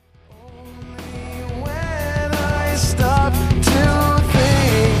stop to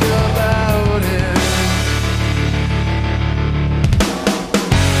think about it.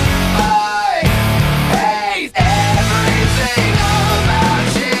 I hate everything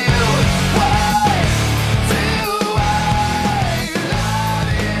about you. Why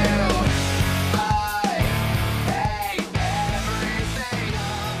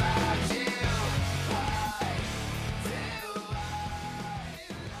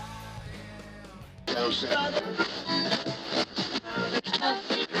do I love you? I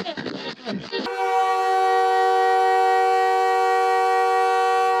hate everything about you.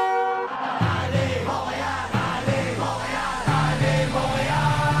 Why do I love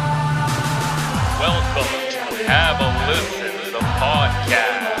you? Welcome to Have a Listen, the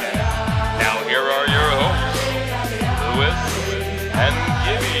podcast. Now here are your hosts, Louis and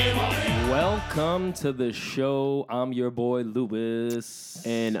Gibby. Welcome to the show. I'm your boy Louis.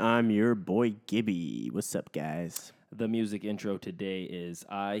 And I'm your boy Gibby. What's up, guys? The music intro today is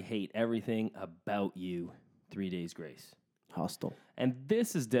I Hate Everything About You, 3 Days Grace. Hostile. And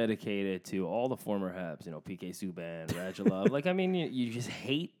this is dedicated to all the former Habs, PK Subban, Radulov. Like, I mean, you just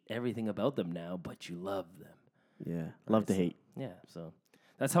hate everything about them now, but you love them. Yeah. Love to hate. Yeah, so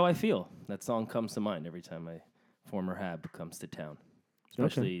that's how I feel. That song comes to mind every time my former Hab comes to town,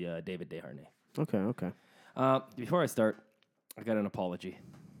 especially David Desharnais. Okay. Before I start, I got an apology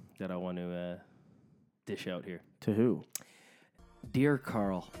that I want to dish out here. To who? Dear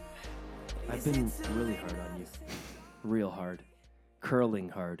Carl, I've been really hard on you. Real hard. Curling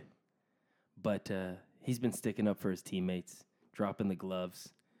hard. But he's been sticking up for his teammates, dropping the gloves.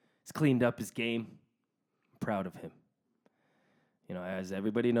 He's cleaned up his game. I'm proud of him. As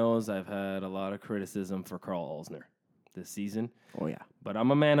everybody knows, I've had a lot of criticism for Carl Alsner this season. Oh, yeah. But I'm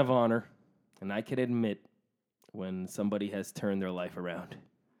a man of honor, and I can admit when somebody has turned their life around.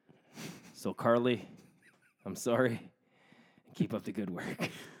 So, Carly, I'm sorry. Keep up the good work.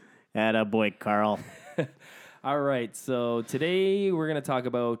 Atta boy, Carl. All right, so today we're going to talk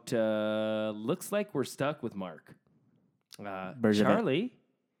about looks like we're stuck with Mark. Bergevin.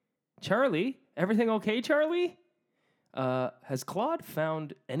 Charlie, everything okay, Charlie? Has Claude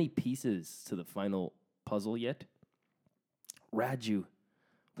found any pieces to the final puzzle yet? Raju,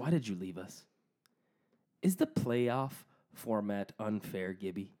 why did you leave us? Is the playoff format unfair,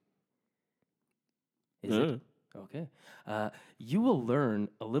 Gibby? Is it? Okay. You will learn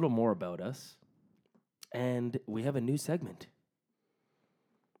a little more about us, and we have a new segment.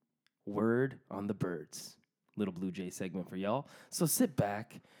 Word on the Birds. Little Blue Jay segment for y'all. So sit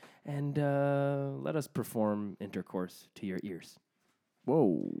back and let us perform intercourse to your ears.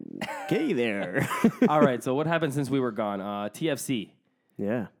 Whoa. Okay there. All right, so what happened since we were gone? TFC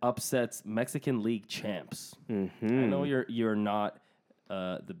Yeah. upsets Mexican League champs. Mm-hmm. I know you're not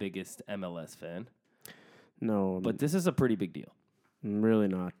the biggest MLS fan, No, but this is a pretty big deal. I'm really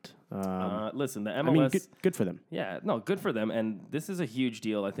not. Listen, the MLS. I mean, good for them. Yeah, no, good for them, and this is a huge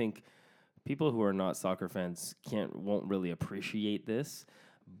deal. I think people who are not soccer fans won't really appreciate this,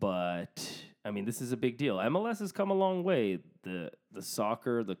 but I mean, this is a big deal. MLS has come a long way. The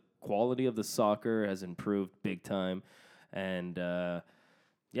soccer, the quality of the soccer has improved big time, and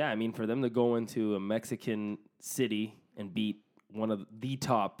yeah, I mean, for them to go into a Mexican city and beat one of the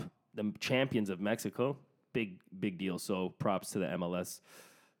champions of Mexico, big deal. So props to the MLS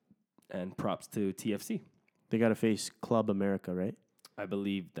and props to TFC. They got to face Club America, right? I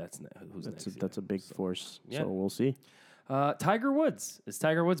believe that's who's next. That's a big force. yeah. So we'll see. Tiger Woods. Is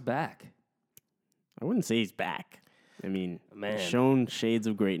Tiger Woods back? I wouldn't say he's back. I mean, Man. he's shown shades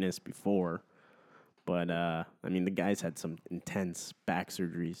of greatness before. But, I mean, the guy's had some intense back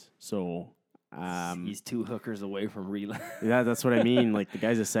surgeries. So, He's two hookers away from relapse. yeah, that's what I mean. Like, the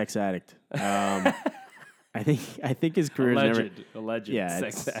guy's a sex addict. I think his career is Alleged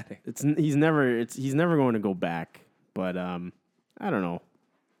sex addict. He's never going to go back. But I don't know.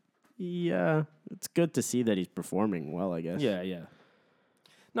 Yeah, it's good to see that he's performing well, I guess. Yeah.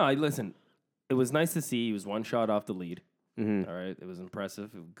 No, listen. It was nice to see he was one shot off the lead. Mm-hmm. All right, it was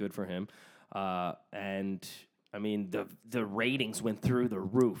impressive. Good for him. And I mean, the ratings went through the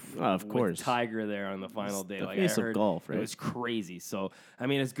roof. Oh, of course. With Tiger there on the final day. the Like face I of heard, golf, right? It was crazy. So I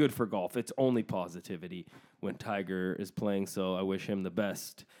mean, it's good for golf. It's only positivity when Tiger is playing. So I wish him the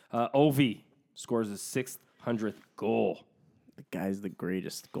best. Ovi scores his 600th goal. The guy's the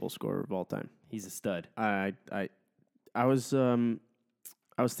greatest goal scorer of all time. He's a stud. I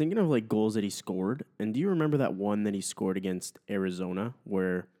was thinking of like goals that he scored, and do you remember that one that he scored against Arizona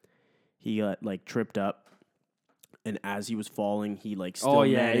where he got like tripped up and as he was falling, he like still Oh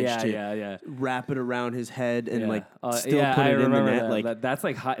yeah, managed yeah, to yeah. wrap it around his head and like still yeah, put I it in the remember net. that. Like That's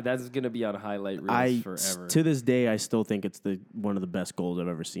like that's gonna be on highlight reels forever. to this day, I still think it's one of the best goals I've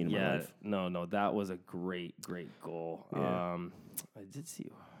ever seen in my Yeah, life. no, that was a great goal. Yeah. I did see,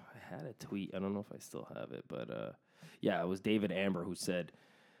 I had a tweet. I don't know if I still have it, but yeah, it was David Amber who said,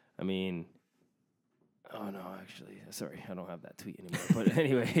 I mean, oh no, actually, sorry, I don't have that tweet anymore. But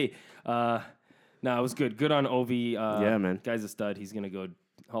anyway, no, it was good. Good on Ovi. Yeah, man. Guy's a stud. He's gonna go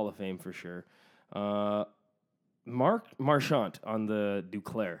Hall of Fame for sure. Mark Marchand on the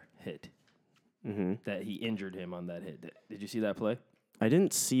Duclair hit. That he injured him on that hit. Did you see that play? I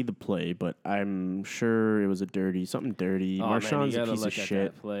didn't see the play, but I'm sure it was something dirty. Oh, Marchand's man, a you gotta piece of look at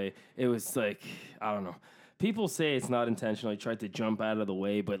shit. that play. It was like, I don't know. People say it's not intentional. He tried to jump out of the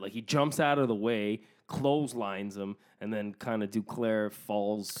way, but like he jumps out of the way, clotheslines him, and then kind of Duclair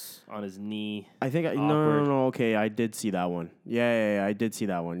falls on his knee. I think Awkward. no. Okay, I did see that one. Yeah, I did see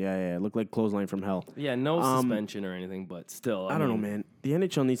that one. Yeah. It looked like clothesline from hell. Yeah, no suspension or anything, but still. I don't know, man. The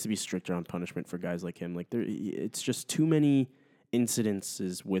NHL needs to be stricter on punishment for guys like him. Like it's just too many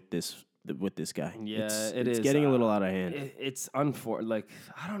incidences with this guy. Yeah, it's getting a little out of hand. It's like,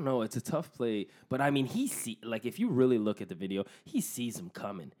 I don't know. It's a tough play, but I mean, if you really look at the video, he sees him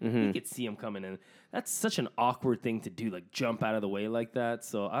coming. He could see him coming, and that's such an awkward thing to do, like jump out of the way like that.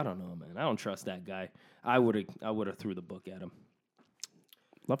 So I don't know, man. I don't trust that guy. I would have threw the book at him.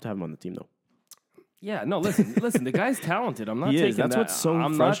 Love to have him on the team though. Yeah, no, listen. The guy's talented. I'm not He taking is. That's that. what's so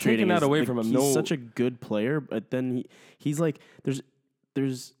I'm frustrating. not taking that away is from him. He's such a good player, but then he's like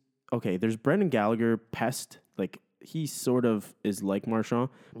there's Brendan Gallagher, pest. Like he sort of is like Marchand,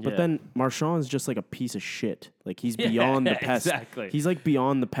 but Yeah. then Marchand is just like a piece of shit. Like he's beyond the pest. Exactly. He's like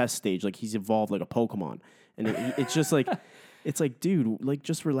beyond the pest stage. Like he's evolved like a Pokemon, and it's just like it's like, dude, like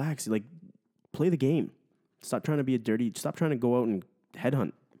just relax. Like play the game. Stop trying to be a dirty. Stop trying to go out and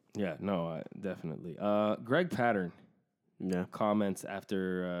headhunt. Yeah, no, definitely. Greg Pattern Yeah. comments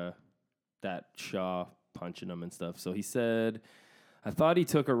after that Shaw punching him and stuff. So he said, I thought he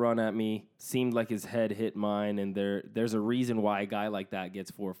took a run at me, seemed like his head hit mine, and there's a reason why a guy like that gets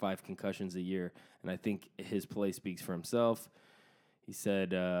 4 or 5 concussions a year, and I think his play speaks for himself. He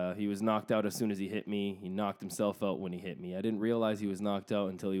said he was knocked out as soon as he hit me. He knocked himself out when he hit me. I didn't realize he was knocked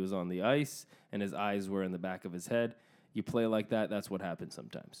out until he was on the ice, and his eyes were in the back of his head. You play like that, that's what happens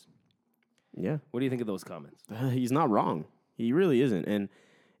sometimes. Yeah. What do you think of those comments? He's not wrong. He really isn't. And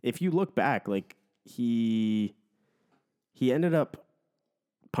if you look back, like he ended up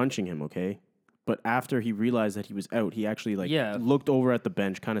punching him, okay? But after he realized that he was out, he actually looked over at the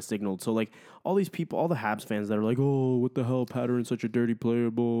bench, kind of signaled. So like all these people, all the Habs fans that are like, "Oh, what the hell, Patterson's such a dirty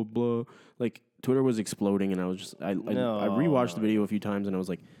player," blah blah. Like Twitter was exploding, and I was just I rewatched the video a few times, and I was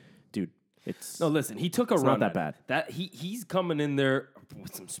like, dude, it's No, listen, he took a it's run. not that at bad. it. He's coming in there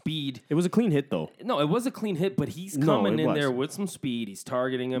with some speed. It was a clean hit though. No, it was a clean hit, but he's No, coming it in was. there with some speed. He's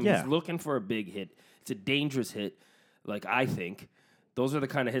targeting him. Yeah. He's looking for a big hit. It's a dangerous hit. Like, I think those are the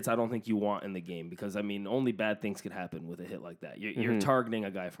kind of hits I don't think you want in the game because, I mean, only bad things could happen with a hit like that. You're targeting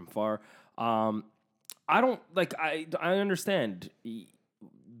a guy from far. I don't, like, I understand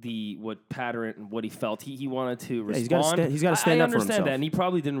what pattern, what he felt. He wanted to respond. He's gotta stand I up for understand himself. that, and he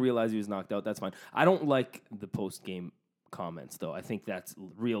probably didn't realize he was knocked out. That's fine. I don't like the post-game comments, though. I think that's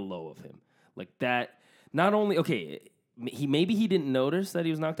real low of him. Like that, not only, okay, maybe he didn't notice that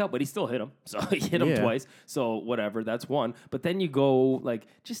he was knocked out, but he still hit him. So he hit him Yeah. twice. So whatever, that's one. But then you go, like,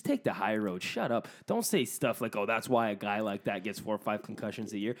 just take the high road. Shut up. Don't say stuff like, oh, that's why a guy like that gets 4 or 5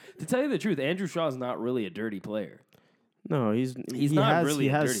 concussions a year. To tell you the truth, Andrew Shaw is not really a dirty player. No, He's he not has, really he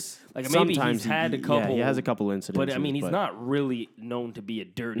a has, dirty. Like maybe sometimes he's had a yeah, couple. he has a couple incidents. But I mean, he's not really known to be a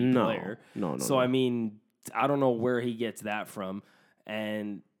dirty No. player. No. So I mean, I don't know where he gets that from,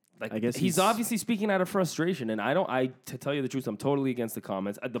 and like I guess he's obviously speaking out of frustration. And to tell you the truth, I'm totally against the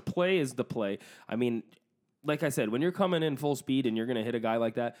comments. The play is the play. I mean, like I said, when you're coming in full speed and you're going to hit a guy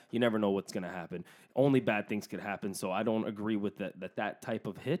like that, you never know what's going to happen. Only bad things could happen. So I don't agree with that type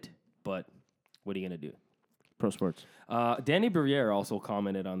of hit. But what are you going to do? Pro sports. Danny Briere also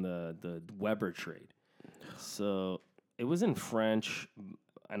commented on the Weber trade. So it was in French,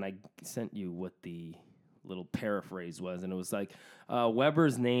 and I sent you what the little paraphrase was, and it was like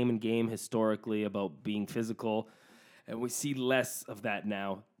Weber's name and game historically about being physical, and we see less of that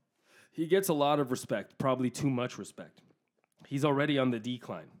now. He gets a lot of respect, probably too much respect. He's already on the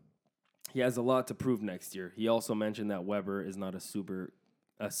decline. He has a lot to prove next year. He also mentioned that Weber is not is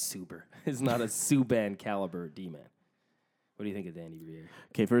not a Subban caliber D-man. What do you think of Danny Briere?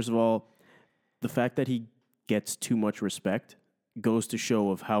 Okay, first of all, the fact that he gets too much respect goes to show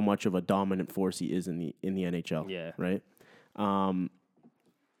of how much of a dominant force he is in the NHL. Yeah. Right. I'm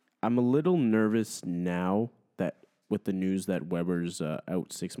a little nervous now that with the news that Weber's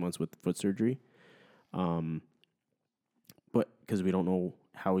out 6 months with foot surgery. But because we don't know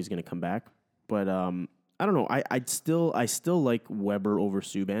how he's going to come back. But I don't know. I still like Weber over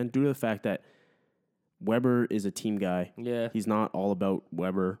Subban due to the fact that Weber is a team guy. Yeah. He's not all about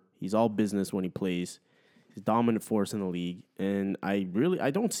Weber. He's all business when he plays. He's a dominant force in the league. And I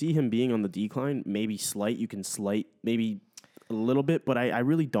don't see him being on the decline. Maybe slight. You can slight maybe a little bit, but I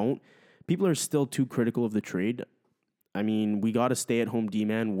really don't. People are still too critical of the trade. I mean, we got a stay-at-home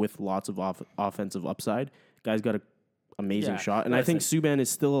D-man with lots of offensive upside. Guy's got a amazing shot, and I think Subban is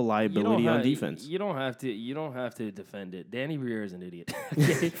still a liability on defense. You don't have to defend it. Danny Briere is an idiot.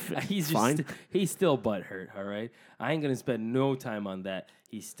 Okay? He's just Fine. He's still butthurt. All right, I ain't gonna spend no time on that.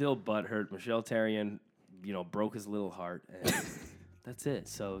 He's still butthurt. Michel Therrien, broke his little heart, and that's it.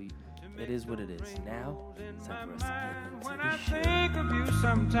 So it is what it is. Now it's time for us to get When into I the show. think of you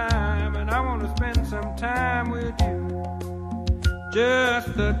sometime, and I want to spend some time with you,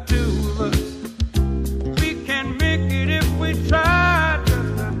 just the two of us. We can make it if we try,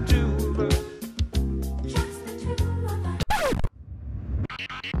 just the two of us.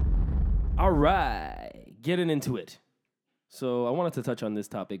 All right, getting into it. So I wanted to touch on this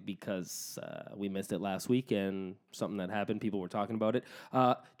topic because we missed it last week and something that happened. People were talking about it.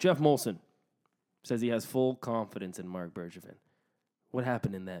 Jeff Molson says he has full confidence in Marc Bergevin. What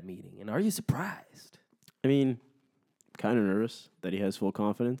happened in that meeting? And are you surprised? I mean, kind of nervous that he has full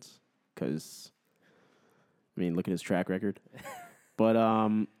confidence because, look at his track record. But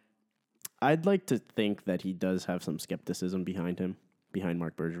I'd like to think that he does have some skepticism behind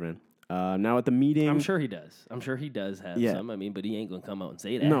Marc Bergevin. Now at the meeting, I'm sure he does. I'm sure he does have Yeah. some. But he ain't going to come out and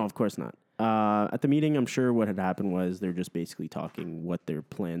say that. no, of course not. At the meeting, I'm sure what had happened was they're just basically talking what their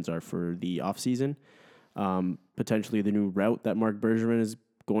plans are for the offseason, potentially the new route that Marc Bergevin is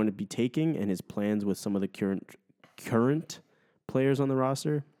going to be taking, and his plans with some of the current players on the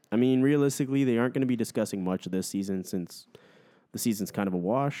roster. I mean, realistically, they aren't going to be discussing much of this season since the season's kind of a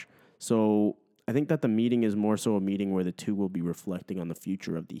wash. So I think that the meeting is more so a meeting where the two will be reflecting on the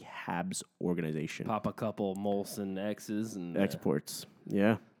future of the Habs organization. Pop a couple Molson X's and Exports.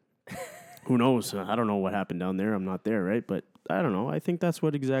 Yeah. Who knows? I don't know what happened down there. I'm not there, right? But I don't know. I think that's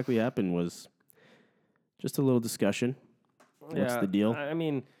what exactly happened was just a little discussion. What's the deal? I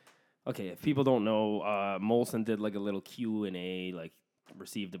mean, okay, if people don't know, Molson did like a little Q&A, like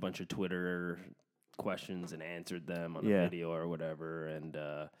received a bunch of Twitter questions and answered them on a Yeah. video or whatever. And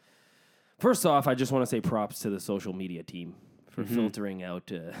first off, I just want to say props to the social media team for filtering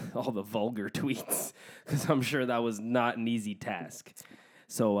out all the vulgar tweets, because I'm sure that was not an easy task.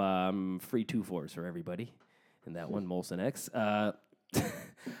 So free 2-4s for everybody in that one, Molson X.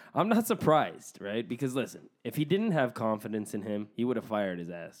 I'm not surprised, right? Because listen, if he didn't have confidence in him, he would have fired his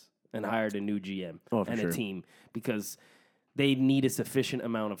ass and hired a new GM Oh, for and sure. a team, because they need a sufficient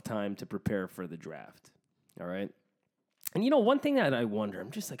amount of time to prepare for the draft. All right. And one thing that I wonder,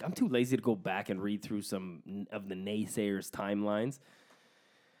 I'm too lazy to go back and read through some of the naysayers' timelines.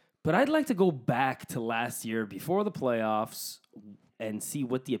 But I'd like to go back to last year before the playoffs and see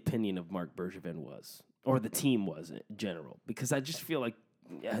what the opinion of Marc Bergevin was, or the team was in general, because I just feel like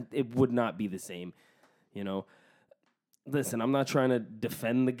it would not be the same. Listen, I'm not trying to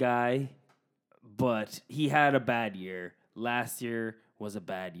defend the guy, but he had a bad year. Last year was a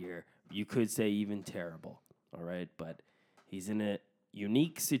bad year. You could say even terrible, all right? But he's in a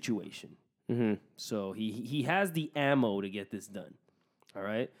unique situation. Mm-hmm. So he has the ammo to get this done, all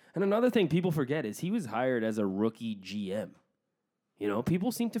right? And another thing people forget is he was hired as a rookie GM.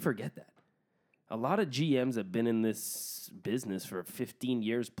 People seem to forget that. A lot of GMs have been in this business for 15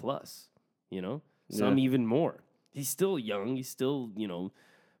 years plus, some Yeah. even more. He's still young. He's still,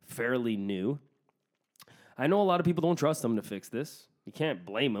 fairly new. I know a lot of people don't trust him to fix this. You can't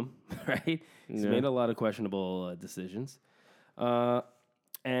blame him, right? He's Yeah. made a lot of questionable decisions.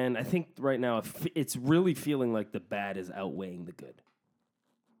 And I think right now it's really feeling like the bad is outweighing the good,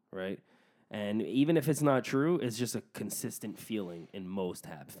 right? And even if it's not true, it's just a consistent feeling in most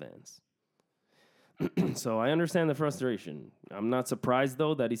Habs fans. So I understand the frustration. I'm not surprised,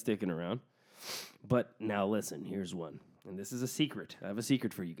 though, that he's sticking around. But now listen, here's one. And this is a secret. I have a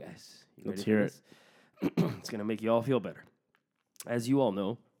secret for you guys. You Let's ready for hear this? It's going to make you all feel better. As you all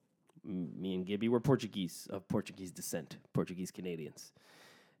know, me and Gibby were Portuguese, of Portuguese descent, Portuguese Canadians.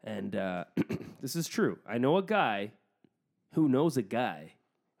 And this is true. I know a guy who knows a guy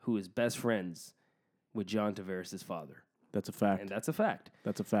who is best friends with John Tavares' father. That's a fact. And that's a fact.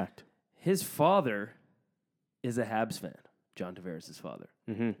 That's a fact. His father is a Habs fan. John Tavares' father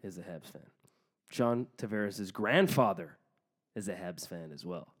Mm-hmm. is a Habs fan. John Tavares' grandfather is a Habs fan as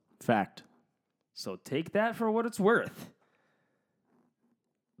well. Fact. So take that for what it's worth.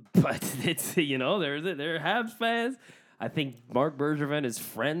 But it's, they're Habs fans. I think Mark Bergevin is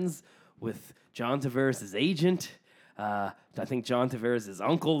friends with John Tavares' agent. I think John Tavares'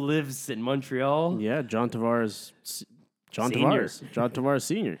 uncle lives in Montreal. Yeah, John Tavares. John Senior. Tavares. John Tavares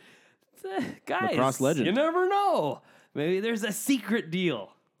Sr. Guys, Lacrosse legend. you never know. Maybe there's a secret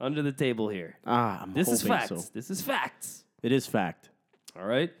deal under the table here. I'm This is hoping facts. so. This is facts. It is fact. All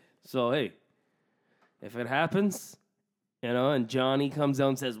right? So, hey, if it happens, and Johnny comes out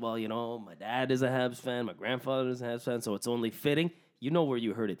and says, well, my dad is a Habs fan, my grandfather is a Habs fan, so it's only fitting. You know where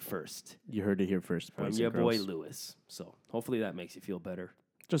you heard it first. You heard it here first. From boys your and boy girls. Lewis. So hopefully that makes you feel better.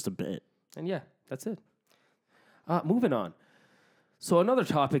 Just a bit. And yeah, that's it. Moving on. So another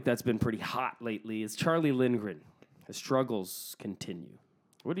topic that's been pretty hot lately is Charlie Lindgren. His struggles continue.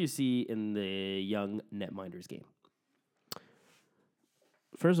 What do you see in the young netminders game?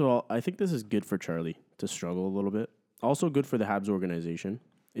 First of all, I think this is good for Charlie to struggle a little bit. Also good for the Habs organization.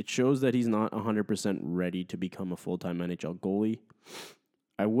 It shows that he's not 100% ready to become a full-time NHL goalie.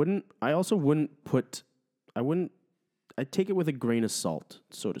 I'd take it with a grain of salt,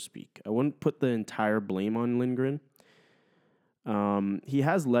 so to speak. I wouldn't put the entire blame on Lindgren. He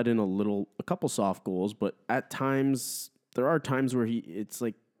has let in a couple soft goals, but at times, there are times where it's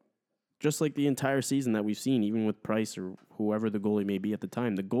like, just like the entire season that we've seen, even with Price or whoever the goalie may be at the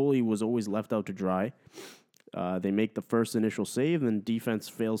time, the goalie was always left out to dry. They make the first initial save, then defense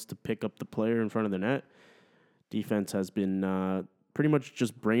fails to pick up the player in front of the net. Defense has been pretty much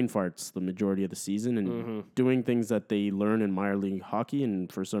just brain farts the majority of the season and doing things that they learn in minor league hockey,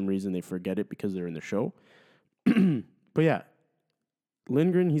 and for some reason they forget it because they're in the show. But yeah,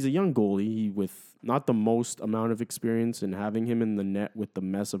 Lindgren, he's a young goalie with not the most amount of experience, and having him in the net with the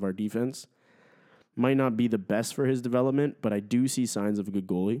mess of our defense might not be the best for his development, but I do see signs of a good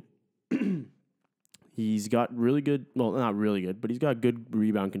goalie. He's got really good, well, not really good, but he's got good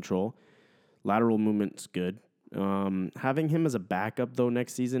rebound control. Lateral movement's good. Having him as a backup, though,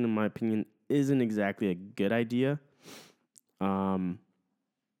 next season, in my opinion, isn't exactly a good idea. I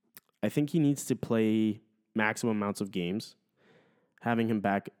think he needs to play maximum amounts of games. Having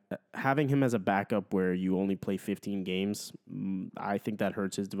him as a backup where you only play 15 games, I think that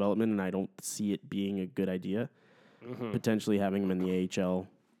hurts his development, and I don't see it being a good idea. Potentially having him in the AHL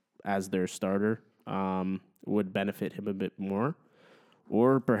as their starter would benefit him a bit more.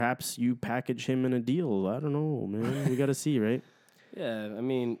 Or perhaps you package him in a deal. I don't know, man. We got to see, right? Yeah, I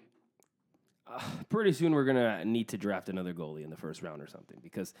mean, pretty soon we're going to need to draft another goalie in the first round or something,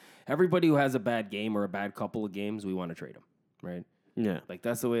 because everybody who has a bad game or a bad couple of games, we want to trade him, right? Yeah. Like,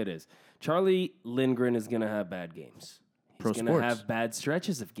 that's the way it is. Charlie Lindgren is going to have bad games. He's going to have bad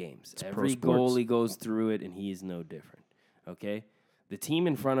stretches of games. Every goalie goes through it, and he is no different, okay? The team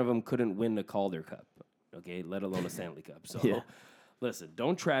in front of him couldn't win the Calder Cup, okay, let alone a Stanley Cup. So, listen,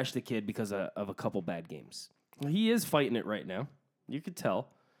 don't trash the kid because of a couple bad games. He is fighting it right now. You could tell.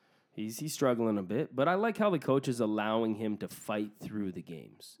 He's struggling a bit, but I like how the coach is allowing him to fight through the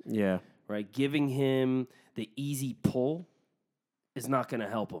games. Yeah. Right? Giving him the easy pull is not going to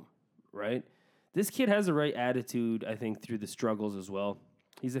help him, right? This kid has the right attitude, I think, through the struggles as well.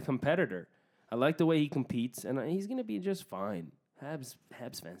 He's a competitor. I like the way he competes, and he's going to be just fine. Habs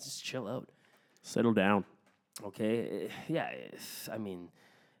fans, just chill out. Settle down. Okay? Yeah, I mean,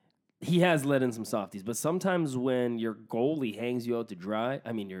 he has let in some softies, but sometimes when your goalie hangs you out to dry,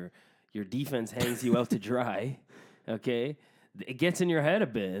 I mean, your defense hangs you out to dry, okay, it gets in your head a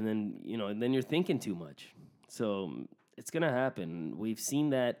bit, and then you're thinking too much. So it's going to happen. We've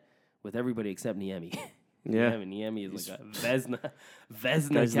seen that with everybody except Niemi. Yeah. Niemi is like a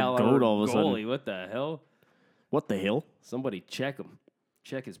Vesna Guy's the caliber goat all of a sudden. goalie. What the hell? What the hell? Somebody check him.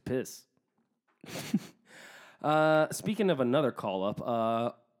 Check his piss. Speaking of another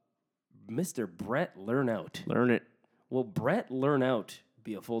call-up, Mr. Brett Lernout. Learn it. Will Brett Lernout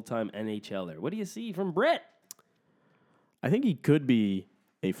be a full-time NHLer? What do you see from Brett? I think he could be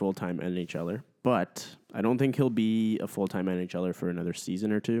a full-time NHLer, but I don't think he'll be a full-time NHLer for another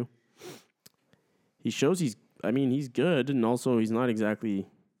season or two. He shows he's good, and also he's not exactly...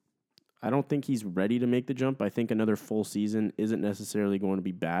 I don't think he's ready to make the jump. I think another full season isn't necessarily going to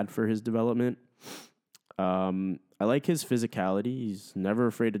be bad for his development. I like his physicality. He's never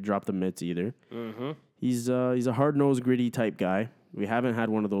afraid to drop the mitts either. Mm-hmm. He's a hard-nosed, gritty type guy. We haven't had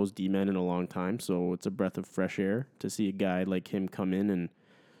one of those D-men in a long time, so it's a breath of fresh air to see a guy like him come in and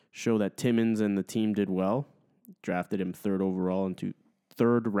show that Timmins and the team did well. Drafted him 3rd overall in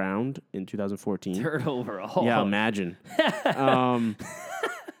 3rd round in 2014. 3rd overall. Yeah, imagine.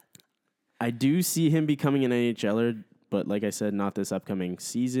 I do see him becoming an NHLer, but like I said, not this upcoming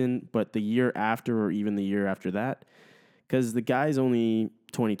season, but the year after or even the year after that, because the guy's only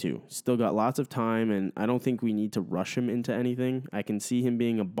 22. Still got lots of time, and I don't think we need to rush him into anything. I can see him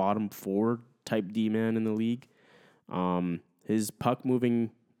being a bottom 4 type D-man in the league. His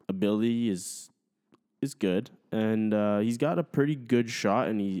puck-moving ability is good, and he's got a pretty good shot,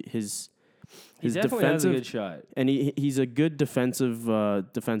 and his definitely has a good shot. And he's a good defensive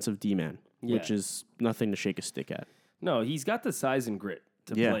D-man, Yeah. which is nothing to shake a stick at. No, he's got the size and grit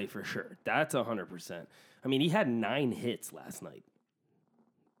to play for sure. That's 100%. I mean, he had 9 hits last night.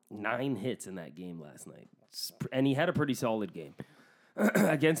 9 hits in that game last night. And he had a pretty solid game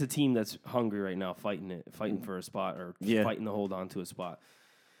against a team that's hungry right now, fighting for a spot or fighting to hold on to a spot.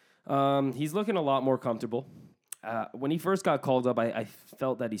 He's looking a lot more comfortable. When he first got called up, I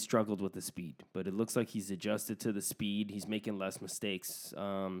felt that he struggled with the speed, but it looks like he's adjusted to the speed. He's making less mistakes.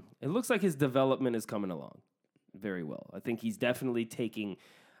 It looks like his development is coming along very well. I think he's definitely taking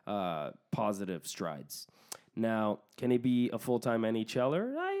positive strides. Now, can he be a full-time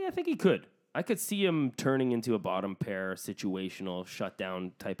NHLer? I think he could. I could see him turning into a bottom pair, situational,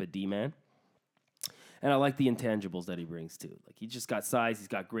 shutdown type of D-man. And I like the intangibles that he brings too. Like, he just got size, he's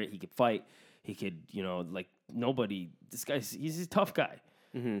got grit, he could fight, he could, like nobody. He's a tough guy,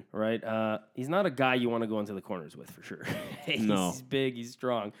 right? He's not a guy you want to go into the corners with for sure. He's big, he's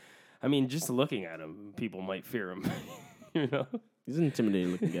strong. I mean, just looking at him, people might fear him. He's an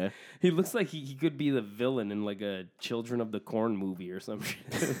intimidating looking guy. He looks like he could be the villain in like a Children of the Corn movie or some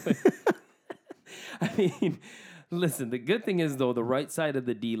shit. I mean, listen, the good thing is, though, the right side of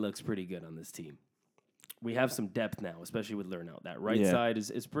the D looks pretty good on this team. We have some depth now, especially with Lernout. That right side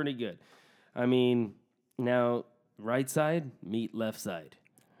is pretty good. I mean, now, right side, meet left side.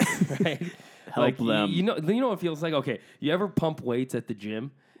 Right? Help them. You know what it feels like? Okay, you ever pump weights at the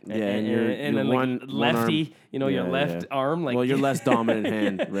gym? And then one lefty, arm, your left arm, like your less dominant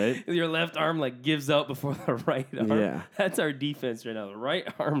hand, right? Your left arm like gives out before the right arm. Yeah. That's our defense right now. The right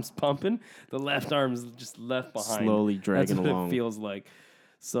arm's pumping, the left arm's just left behind. Slowly dragging That's what along. it feels like.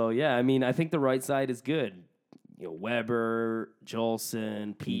 So yeah, I mean, I think the right side is good. Weber,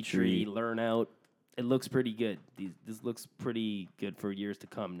 Jolson, Petrie, Lernout. It looks pretty good. This looks pretty good for years to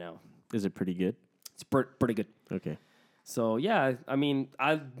come now. Is it pretty good? It's pretty good. Okay. So, yeah, I mean,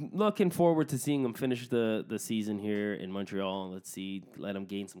 I'm looking forward to seeing him finish the season here in Montreal. Let's see, let him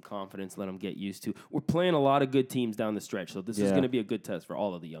gain some confidence, let him get used to. We're playing a lot of good teams down the stretch, so this is going to be a good test for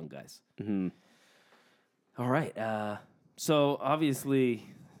all of the young guys. Mm-hmm. All right. So, obviously,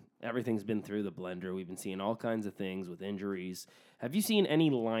 everything's been through the blender. We've been seeing all kinds of things with injuries. Have you seen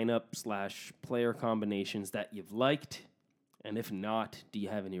any lineup/player combinations that you've liked? And if not, do you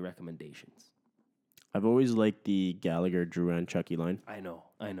have any recommendations? I've always liked the Gallagher, Drouin, Chucky line. I know.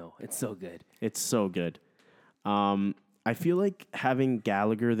 It's so good. It's so good. I feel like having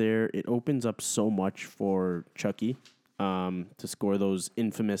Gallagher there, it opens up so much for Chucky to score those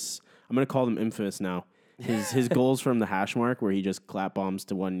infamous, I'm going to call them infamous now, his goals from the hash mark where he just clap bombs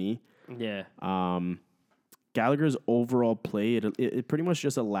to one knee. Yeah. Gallagher's overall play, it pretty much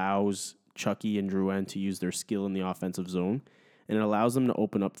just allows Chucky and Drouin to use their skill in the offensive zone, and it allows them to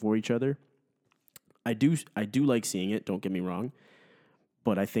open up for each other. I do like seeing it, don't get me wrong,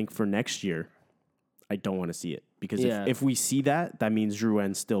 but I think for next year, I don't want to see it. Because if we see that means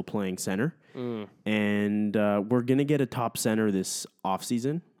Drouin's still playing center. And we're going to get a top center this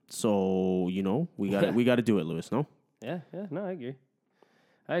offseason. So, we got to do it, Lewis, no? Yeah, no, I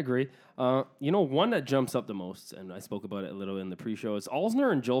agree. One that jumps up the most, and I spoke about it a little in the pre-show, is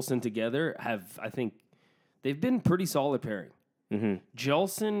Alzner and Jolson together they've been pretty solid pairing. Mm-hmm.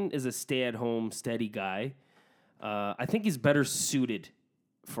 Jolson is a stay-at-home, steady guy. I think he's better suited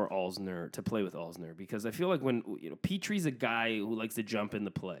for Alzner to play with Alzner because I feel like when Petrie's a guy who likes to jump in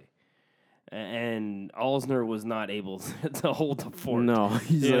the play, and Alzner was not able to hold the fort. No,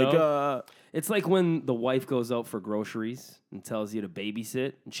 he's it's like when the wife goes out for groceries and tells you to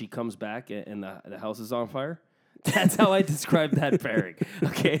babysit, and she comes back and the house is on fire. That's how I describe that pairing.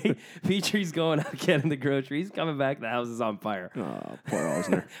 Okay, Petrie's going out getting the groceries, coming back, the house is on fire. Oh, poor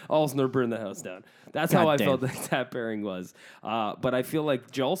Alzner. Alzner burned the house down. That's how I felt that pairing was. But I feel like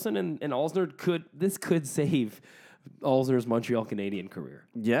Jolson and Alzner could save Alzner's Montreal Canadian career.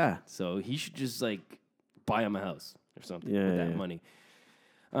 Yeah. So he should just buy him a house or something with that money.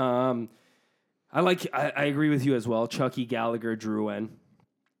 I agree with you as well. Chucky, Gallagher, Drouin.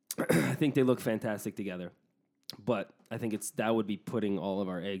 I think they look fantastic together. But I think that would be putting all of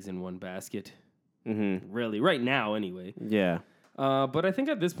our eggs in one basket. Mm-hmm. Really, right now anyway. Yeah. But I think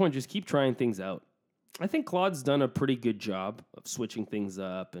at this point, just keep trying things out. I think Claude's done a pretty good job of switching things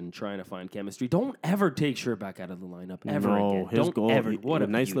up and trying to find chemistry. Don't ever take Sherback out of the lineup ever again. His Don't goal, ever. What a a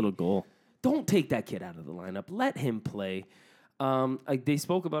nice beauty. little goal. Don't take that kid out of the lineup. Let him play. They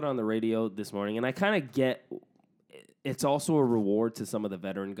spoke about it on the radio this morning, and I kind of get it's also a reward to some of the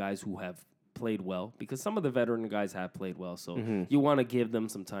veteran guys who have played well, because some of the veteran guys have played well. So you want to give them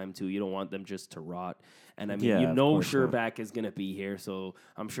some time too. You don't want them just to rot. And I mean, Yeah, of course not. Sherback is going to be here, so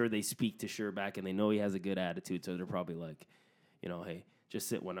I'm sure they speak to Sherback and they know he has a good attitude. So they're probably like, hey, just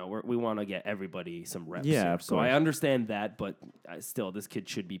sit one out. We want to get everybody some reps. Yeah, here. of So I course. understand that, but still, this kid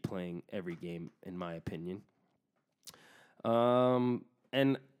should be playing every game, in my opinion.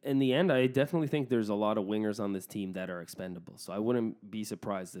 And in the end, I definitely think there's a lot of wingers on this team that are expendable. So I wouldn't be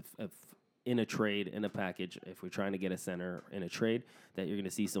surprised if in a trade, in a package, if we're trying to get a center in a trade, that you're going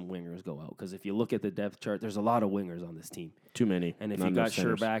to see some wingers go out. Because if you look at the depth chart, there's a lot of wingers on this team. Too many. And if Not you got enough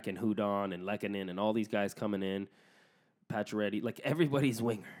centers. Sherback and Hudon and Lekanen and all these guys coming in, Pacioretty, like everybody's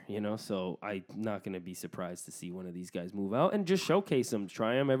winger, So I'm not going to be surprised to see one of these guys move out and just showcase them,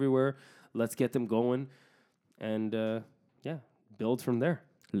 try them everywhere. Let's get them going, and build from there,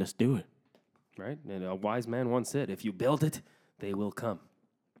 Let's do it. right? And a wise man once said, "If you build it, they will come."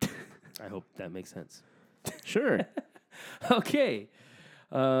 I hope that makes sense. Sure. Okay,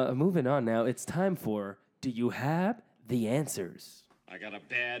 moving on now. It's time for Do You Have the Answers? I got a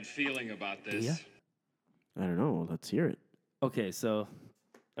bad feeling about this. Yeah. I don't know. Let's hear it. Okay, so,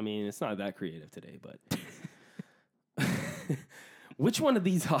 I mean, it's not that creative today, but which one of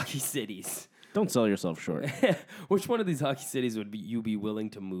these hockey cities, Don't sell yourself short. which one of these hockey cities would you be willing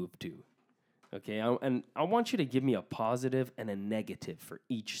to move to? Okay, and I want you to give me a positive and a negative for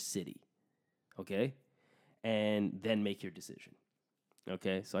each city, okay? And then make your decision,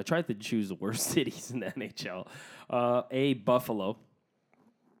 okay? So I tried to choose the worst cities in the NHL. A, Buffalo.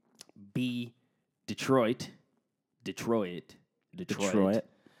 B, Detroit.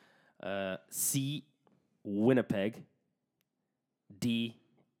 C, Winnipeg. D,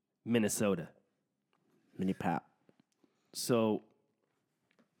 Minnesota. Mini Pap. So,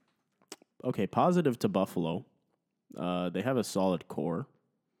 Okay, positive to Buffalo. They have a solid core.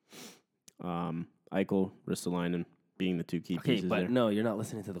 Eichel, Ristolainen being the two key okay, pieces but there. no, you're not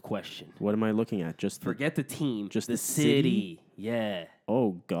listening to the question. What am I looking at? Just Forget the team. Just the the city. city? Yeah.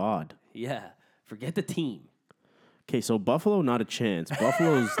 Oh God. Yeah. Forget the team. Okay, so Buffalo, not a chance.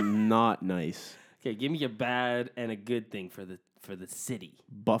 Buffalo's not nice. Okay, give me a bad and a good thing for the city.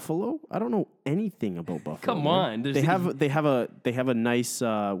 Buffalo? I don't know anything about Buffalo. Come man. on, there's They have a nice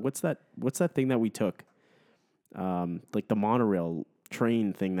what's that thing that we took? Like the monorail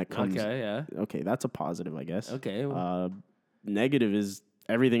train thing that comes. Okay, yeah. Okay, that's a positive, I guess. Okay. well, Negative is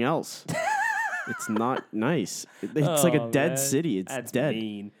everything else. It's not nice. It's like a oh, dead man, city. It's that's dead.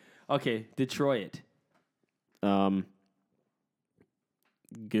 mean. Okay, Detroit.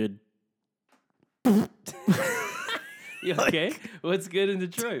 Good. You okay? What's good in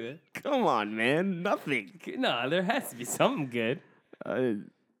Detroit, man? Come on, man. Nothing. No, there has to be something good.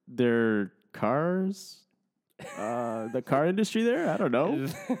 Their cars. The car industry there. I don't know.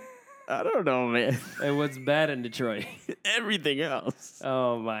 I don't know, man. And what's bad in Detroit? Everything else,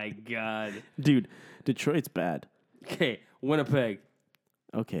 Oh my God. dude. Detroit's bad. Okay, Winnipeg.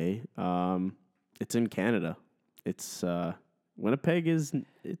 Okay. It's in Canada. It's Winnipeg is.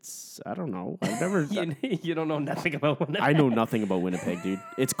 It's. I don't know. I've never. You don't know nothing about Winnipeg. I know nothing about Winnipeg, dude.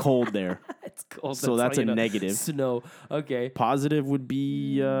 It's cold there. It's cold. So that's all a you know. negative. Snow. Okay. Positive would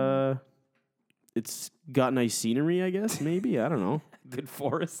be. It's got nice scenery, I guess. Maybe I don't know. Good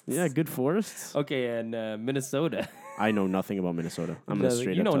forests. Yeah, good forests. Okay, and Minnesota. I know nothing about Minnesota. I'm gonna Nothing-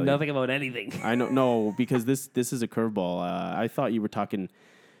 straight you up know tell nothing about anything. I know no because this is a curveball. I thought you were talking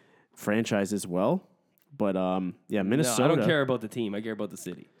franchise as well, but yeah, Minnesota. No, I don't care about the team. I care about the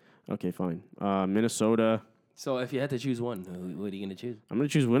city. Okay, fine. Minnesota. So if you had to choose one, what are you going to choose? I'm gonna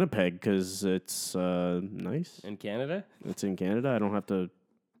choose Winnipeg because it's nice. In Canada? It's in Canada. I don't have to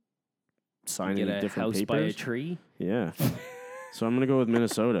sign Get any a different house by a papers. tree? Yeah. So I'm gonna go with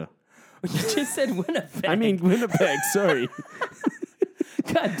Minnesota. You just said Winnipeg. I mean Winnipeg. Sorry.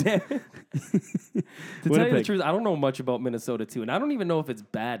 God damn it. To tell you the Winnipeg. truth, I don't know much about Minnesota, too. And I don't even know if it's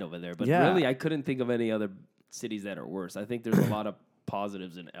bad over there. But Yeah. really, I couldn't think of any other cities that are worse. I think there's a lot of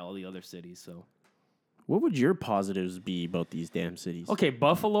positives in all the other cities. So What would your positives be about these damn cities? okay,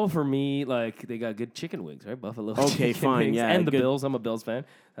 Buffalo for me, like they got good chicken wings, right? Buffalo. Okay, chicken fine, wings. yeah, And the good. Bills. I'm a Bills fan.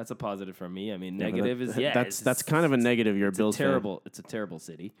 That's a positive for me. I mean, Yeah, but negative that- is yeah. That's kind of a negative. You're a Bills fan. terrible. It's a terrible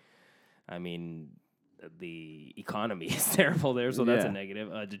city. I mean, the economy is terrible there, so that's a Yeah.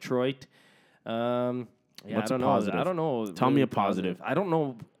 negative. Detroit. Yeah, What's I don't a positive? know. I don't know. Tell me really a positive. I don't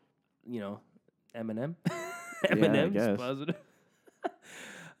know. Eminem. I Eminem's guess. positive.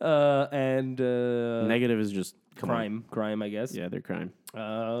 And Negative is just crime, I guess. Yeah, they're crime.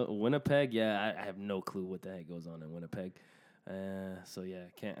 Winnipeg. Yeah, I have no clue what the heck goes on in Winnipeg. So yeah,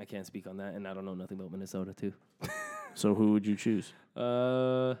 I can't speak on that, and I don't know nothing about Minnesota too. So who would you choose?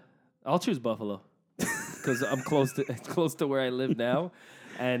 I'll choose Buffalo because I'm close to where I live now,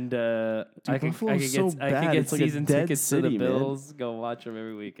 and I can Buffalo's so get bad. It's like a season dead tickets city, to the man. Bills. Go watch them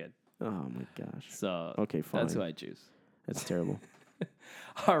every weekend. Oh my gosh. So Okay, fine. that's who I choose. That's terrible.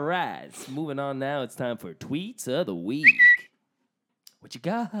 All right, moving on now. It's time for tweets of the week. What you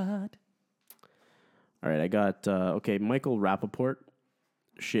got? All right, I got Michael Rappaport,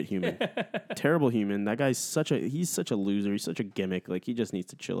 shit human, terrible human. That guy's he's such a loser. He's such a gimmick. Like he just needs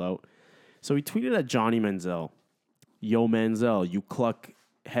to chill out. So he tweeted at Johnny Manziel, "Yo Manziel, you cluck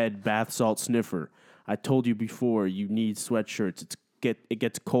head bath salt sniffer. I told you before you need sweatshirts. It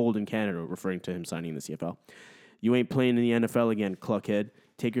gets cold in Canada," referring to him signing the CFL. "You ain't playing in the NFL again, cluckhead.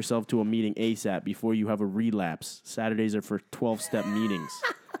 Take yourself to a meeting ASAP before you have a relapse. Saturdays are for 12-step meetings."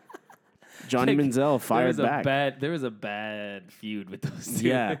 Johnny Manziel fired back. There was a bad feud with those two.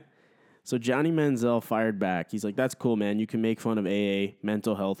 Yeah. So Johnny Manziel fired back. He's like, "That's cool, man. You can make fun of AA,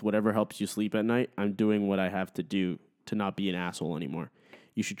 mental health, whatever helps you sleep at night. I'm doing what I have to do to not be an asshole anymore.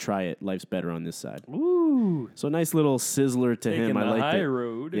 You should try it. Life's better on this side." Ooh. So a nice little sizzler to Taking him. I the liked high it.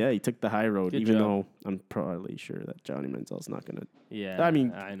 road. Yeah, he took the high road, Good even job. though I'm probably sure that Johnny Manziel's not going to. Yeah. I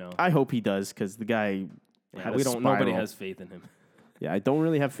mean, I know. I hope he does because the guy had a Nobody spiral. has faith in him. Yeah, I don't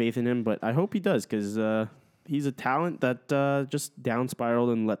really have faith in him, but I hope he does because he's a talent that just down spiraled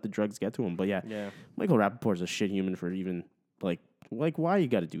and let the drugs get to him. But yeah, Yeah. Michael Rappaport's a shit human for even like why you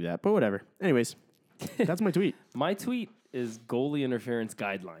got to do that. But whatever. Anyways, that's my tweet. My tweet is goalie interference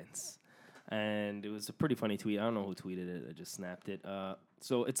guidelines. And it was a pretty funny tweet. I don't know who tweeted it. I just snapped it.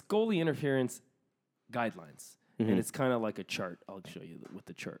 So it's goalie interference guidelines. And it's kind of like a chart. I'll show you what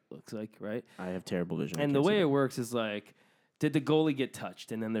the chart looks like, right? I have terrible vision. I And the can't see way that. it works is like, did the goalie get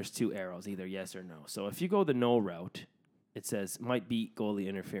touched? And then there's two arrows, either yes or no. So if you go the no route, it says might be goalie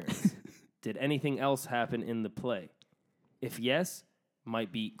interference. Did anything else happen in the play? If yes,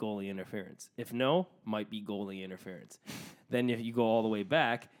 might be goalie interference. If no, might be goalie interference. Then if you go all the way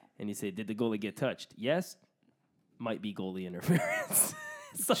back and you say, did the goalie get touched? Yes, might be goalie interference.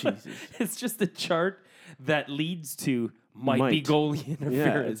 So it's just a chart that leads to might be Might. goalie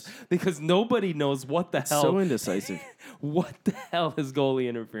interference because nobody knows what the hell. So indecisive. What the hell is goalie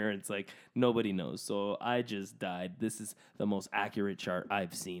interference? Like, nobody knows. So I just died. This is the most accurate chart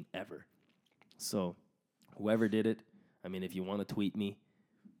I've seen ever. So whoever did it, I mean, if you want to tweet me,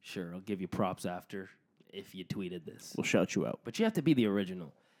 sure, I'll give you props after if you tweeted this. We'll shout you out. But you have to be the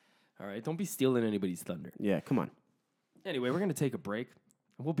original. All right? Don't be stealing anybody's thunder. Yeah, come on. Anyway, we're going to take a break,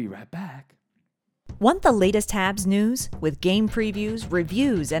 and we'll be right back. Want the latest Habs news with game previews,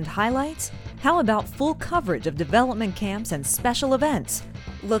 reviews, and highlights? How about full coverage of development camps and special events?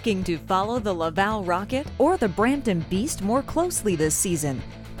 Looking to follow the Laval Rocket or the Brampton Beast more closely this season?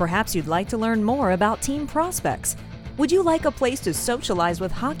 Perhaps you'd like to learn more about team prospects. Would you like a place to socialize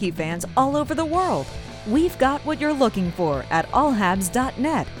with hockey fans all over the world? We've got what you're looking for at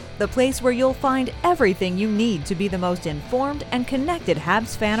allhabs.net, the place where you'll find everything you need to be the most informed and connected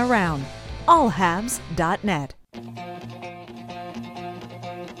Habs fan around. allhabs.net.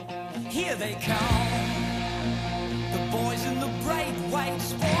 Here they come, the boys in the bright white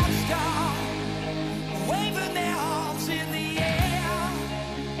sports car, waving their arms in the air.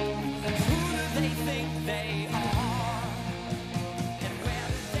 Who do they think they are? And where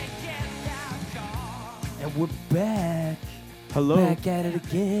did they get that car? And we're back. Hello. Back at it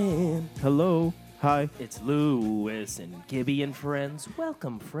again. Hello. Hi. It's Lewis and Gibby and friends.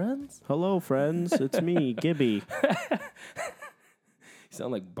 Welcome, friends. Hello, friends. It's me, Gibby. You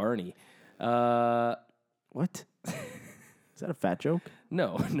sound like Barney. What? Is that a fat joke?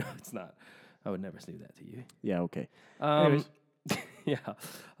 No, it's not. I would never say that to you. Yeah, okay. Anyways.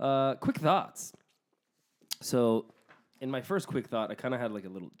 Yeah. Quick thoughts. So, in my first quick thought, I kind of had like a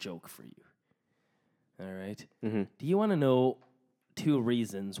little joke for you. All right. Mm-hmm. Do you want to know 2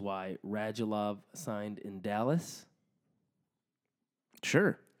 reasons why Radulov signed in Dallas?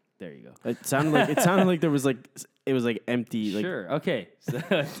 Sure. There you go. It sounded like it was like empty. Like, Sure. Okay. So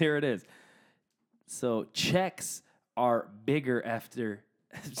here it is. So checks are bigger after.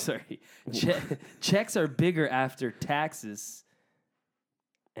 Sorry. Checks are bigger after taxes,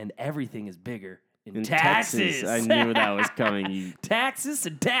 and everything is bigger in taxes. Texas. I knew that was coming. You Taxes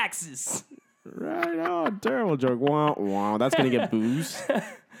and taxes. right on. Terrible joke. Wow, wow. That's gonna get boos.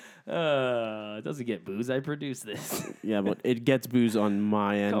 It doesn't get booze. I produce this. Yeah, but it gets booze on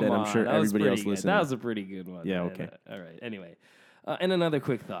my end, Come and on, I'm sure that was everybody else pretty good. listening. That was a pretty good one. Yeah, man. okay. All right. Anyway, and another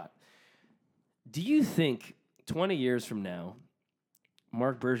quick thought. Do you think 20 years from now,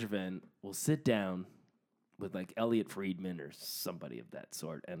 Mark Bergevin will sit down with like Elliot Friedman or somebody of that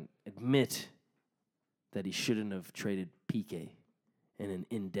sort and admit that he shouldn't have traded PK in an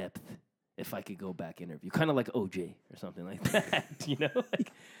in-depth if I could go back interview, kind of like OJ or something like that, you know?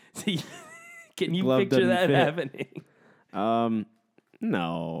 Like, can you glove picture doesn't that fit. happening?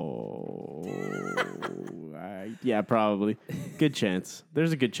 No. Yeah, probably. Good chance.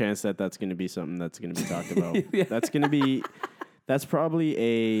 There's a good chance that that's going to be something that's going to be talked about. Yeah. That's probably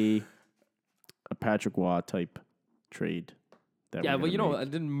a Patrick Waugh type trade. That Yeah, we're but you gonna know,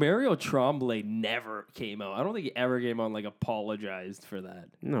 make. then Mario Tremblay never came out. I don't think he ever came out and like apologized for that.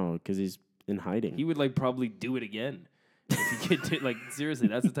 No, because he's in hiding. He would like probably do it again if he could. Like seriously,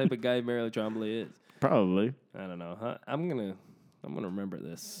 that's the type of guy Mario Tremblay is. Probably. I don't know. Huh? I'm gonna remember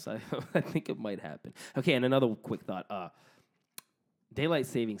this. I think it might happen. Okay, and another quick thought. Daylight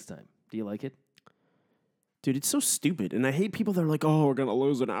savings time. Do you like it? Dude, it's so stupid. And I hate people that are like, oh, we're going to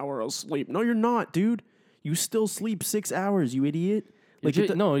lose an hour of sleep. No, you're not, dude. You still sleep 6 hours, you idiot. Like,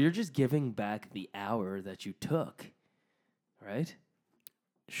 No, you're just giving back the hour that you took, right?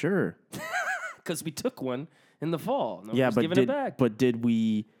 Sure. Because we took one in the fall. No, Yeah, just but giving it back. did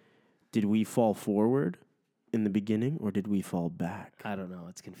we fall forward in the beginning or did we fall back? I don't know.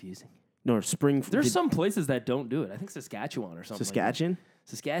 It's confusing. No, spring. There's some places that don't do it. I think Saskatchewan or something. Saskatchewan? Like that.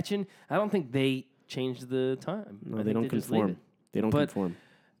 Saskatchewan. I don't think they changed the time. No, I they think don't just leave conform. it. They don't But- conform.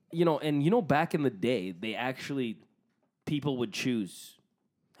 Back in the day, they actually people would choose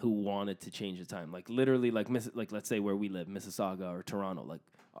who wanted to change the time. Like literally, like let's say where we live, Mississauga or Toronto. Like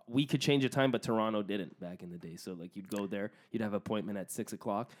we could change the time, but Toronto didn't back in the day. So like you'd go there, you'd have an appointment at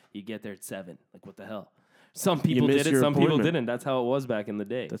 6:00, you'd get there at 7. Like what the hell? Some people missed did it, your some people appointment. didn't. That's how it was back in the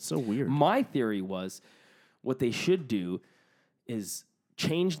day. That's so weird. My theory was what they should do is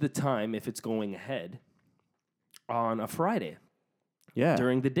change the time if it's going ahead on a Friday Yeah.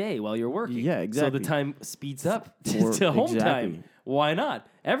 during the day while you're working. Yeah, So exactly. the time speeds up For- to home exactly. time. Why not?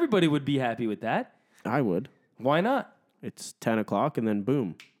 Everybody would be happy with that. I would. Why not? It's 10:00 and then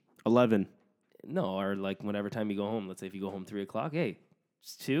boom, 11. No, or like whatever time you go home. Let's say if you go home 3:00, hey,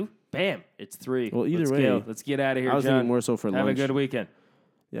 it's 2, bam, it's 3. Well, either Let's way, go. Let's get out of here, I was John. thinking more so for Have lunch. a good weekend,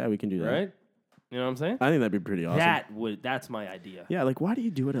 Yeah, we can do that. right? You know what I'm saying? I think that'd be pretty awesome. That's my idea. Yeah, like why do you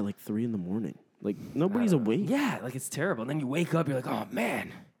do it at like 3 a.m? Like nobody's awake. Yeah, like it's terrible. And then you wake up, you're like, oh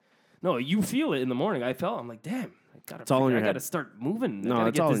man. No, you feel it in the morning. I'm like, damn, all in your I head. gotta start moving. I No, gotta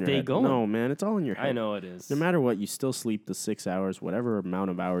it's get all this in your day head. going. No, man, it's all in your head. I know it is. No matter what, you still sleep the 6 hours, whatever amount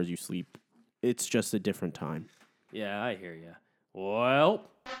of hours you sleep. It's just a different time. Yeah, I hear you. Well,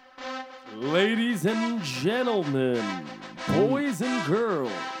 ladies and gentlemen, boys and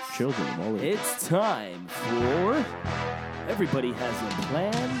girls, Children of all ages. it's time for Everybody Has a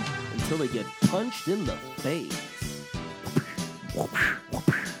Plan Until They Get Punched in the Face.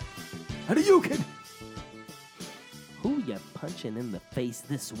 How do you, kid? Who you punching in the face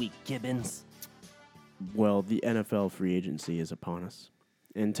this week, Gibbons? Well, the NFL free agency is upon us.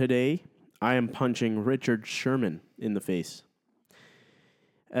 And today, I am punching Richard Sherman in the face.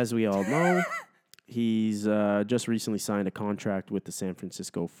 As we all know, he's just recently signed a contract with the San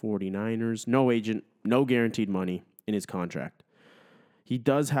Francisco 49ers. No agent, no guaranteed money in his contract. He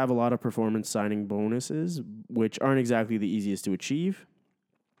does have a lot of performance signing bonuses, which aren't exactly the easiest to achieve.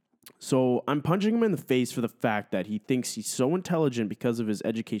 So I'm punching him in the face for the fact that he thinks he's so intelligent because of his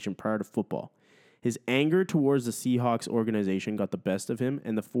education prior to football. His anger towards the Seahawks organization got the best of him,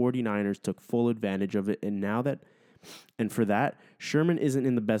 and the 49ers took full advantage of it. And for that, Sherman isn't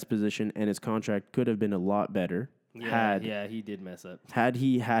in the best position, and his contract could have been a lot better Yeah, he did mess up. had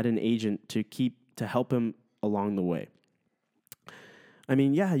he had an agent to help him along the way. I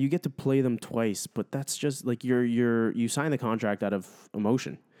mean, yeah, you get to play them twice, but that's just like you sign the contract out of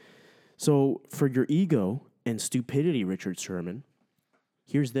emotion. So for your ego and stupidity, Richard Sherman,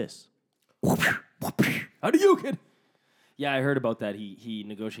 here's this. How do you, kid? Yeah, I heard about that. He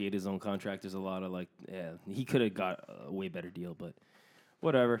negotiated his own contract. There's a lot of he could have got a way better deal, but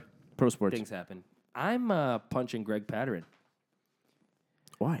whatever. Pro sports. Things happen. I'm punching Greg Patterin.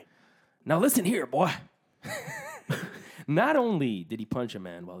 Why? Now listen here, boy. Not only did he punch a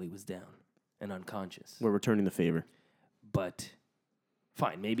man while he was down and unconscious, We're returning the favor. but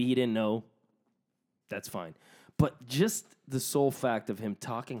fine, maybe he didn't know. That's fine. But just the sole fact of him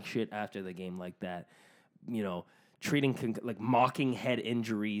talking shit after the game like that, treating like mocking head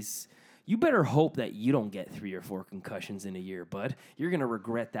injuries. You better hope that you don't get 3 or 4 concussions in a year, bud. You're going to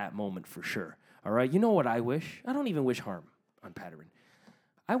regret that moment for sure. All right? You know what I wish? I don't even wish harm on Patterson.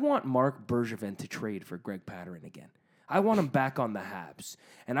 I want Mark Bergevin to trade for Greg Patterson again. I want him back on the Habs,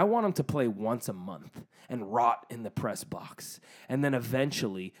 and I want him to play once a month and rot in the press box, and then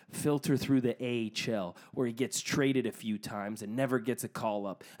eventually filter through the AHL where he gets traded a few times and never gets a call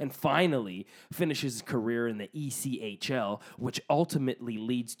up, and finally finishes his career in the ECHL, which ultimately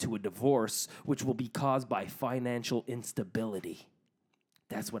leads to a divorce, which will be caused by financial instability.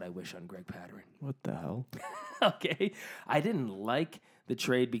 That's what I wish on Greg Patterson. What the hell? Okay, I didn't like the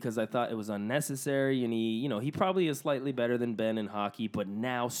trade because I thought it was unnecessary, and he probably is slightly better than Ben in hockey, but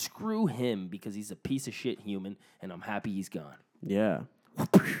now screw him because he's a piece of shit human, and I'm happy he's gone. Yeah.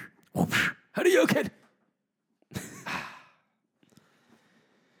 How do you kid?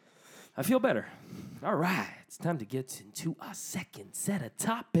 I feel better. All right, it's time to get into our second set of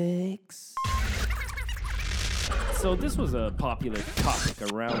topics. So this was a popular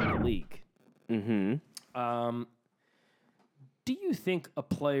topic around the league. Mm-hmm. Do you think a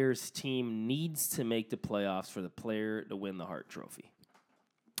player's team needs to make the playoffs for the player to win the Hart Trophy?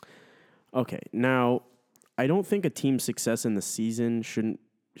 Okay, now I don't think a team's success in the season I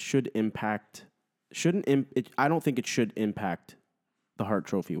don't think it should impact the Hart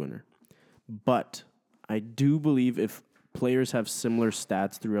Trophy winner. But I do believe if players have similar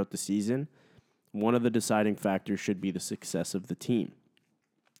stats throughout the season, one of the deciding factors should be the success of the team.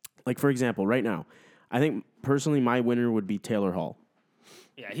 Like, for example, right now, I think personally my winner would be Taylor Hall.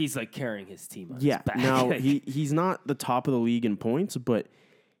 Yeah, he's like carrying his team on Yeah, his back. now he's not the top of the league in points, but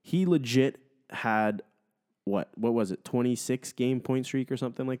he legit had, what was it, 26 game point streak or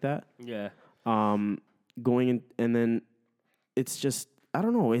something like that? Yeah. Going in, and then it's just, I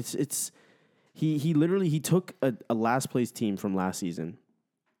don't know, he literally took a last place team from last season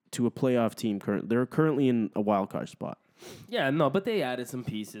to a playoff team. They're currently in a wild card spot. Yeah, no, but they added some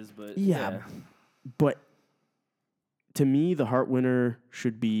pieces, but Yeah. But to me, the Hart winner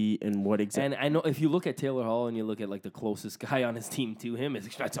should be in what exactly? And I know if you look at Taylor Hall and you look at like the closest guy on his team to him,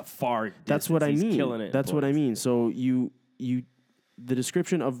 that's a far distance. That's what I He's mean. Killing it. That's what I mean. So the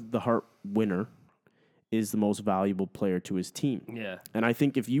description of the Hart winner is the most valuable player to his team. Yeah. And I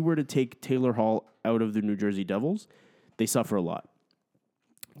think if you were to take Taylor Hall out of the New Jersey Devils, they suffer a lot.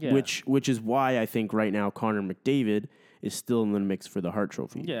 Yeah. Which is why I think right now Connor McDavid is still in the mix for the Hart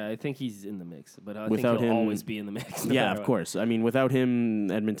Trophy. Yeah, I think he's in the mix, but I Without think he'll him- always be in the mix. no Yeah, matter of what. course. I mean, without him,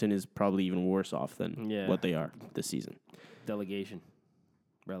 Edmonton is probably even worse off than Yeah. what they are this season. Relegation.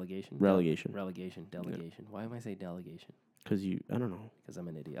 Relegation. Relegation. Delegation. Why am I saying delegation? Because I don't know. Because I'm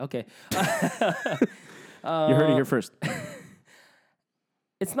an idiot. Okay. You heard it here first.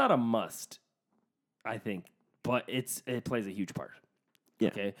 It's not a must, I think, but it plays a huge part. Yeah.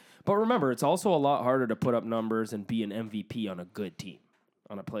 Okay. But remember, it's also a lot harder to put up numbers and be an MVP on a good team,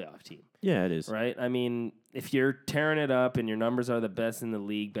 on a playoff team, Yeah, it is. right? I mean, if you're tearing it up and your numbers are the best in the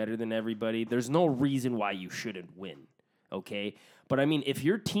league, better than everybody, there's no reason why you shouldn't win. Okay. But I mean, if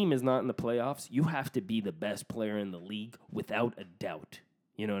your team is not in the playoffs, you have to be the best player in the league without a doubt.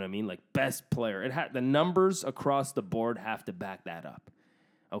 You know what I mean? Like best player. The numbers across the board have to back that up.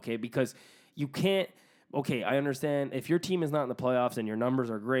 Okay, because you can't. Okay, I understand if your team is not in the playoffs and your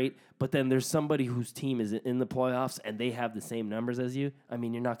numbers are great, but then there's somebody whose team is in the playoffs and they have the same numbers as you. I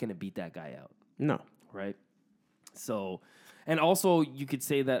mean, you're not going to beat that guy out, No. right? So, and also you could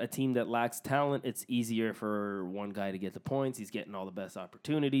say that a team that lacks talent, it's easier for one guy to get the points. He's getting all the best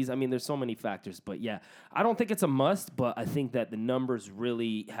opportunities. I mean, there's so many factors, but yeah, I don't think it's a must, but I think that the numbers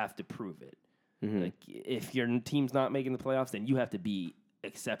really have to prove it. Like if your team's not making the playoffs, then you have to be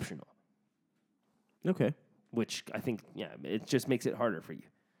exceptional. Okay. Which I think, yeah, it just makes it harder for you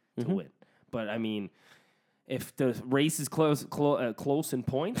to win. But I mean, if the race is close in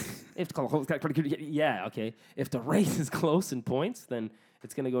points, if the race is close in points, then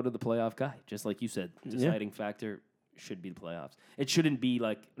it's going to go to the playoff guy. Just like you said, deciding factor should be the playoffs. It shouldn't be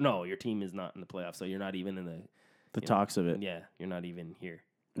like, no, your team is not in the playoffs, so you're not even in The talks of it. yeah, you're not even here.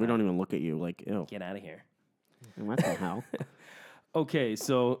 We don't even look at you like, ew. Get out of here. What the hell? Okay,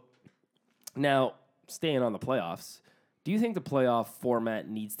 so now staying on the playoffs, do you think the playoff format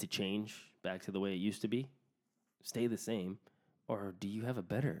needs to change back to the way it used to be? Stay the same? Or do you have a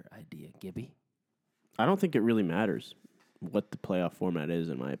better idea, Gibby? I don't think it really matters what the playoff format is,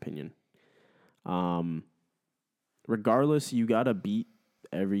 in my opinion. Regardless, you got to beat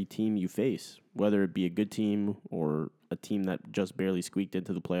every team you face, whether it be a good team or a team that just barely squeaked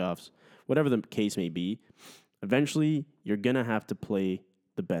into the playoffs, whatever the case may be. Eventually, you're going to have to play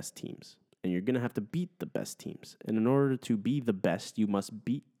the best teams, and you're going to have to beat the best teams. And in order to be the best, you must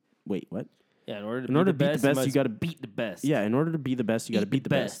beat Wait, what? Yeah, in order to In be order the to beat the best, best, you must gotta- beat the best. Yeah, in order to be the best, you got to Beat beat the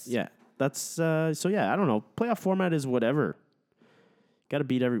the best. best. Yeah, that's so. Yeah, I don't know. Playoff format is whatever. Got to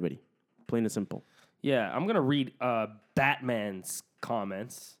beat everybody. Plain and simple. Yeah, I'm gonna read Batman's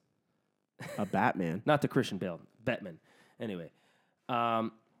comments. A Batman. Not the Christian Bale, Batman. Anyway,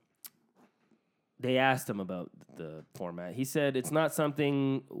 they asked him about the format. He said it's not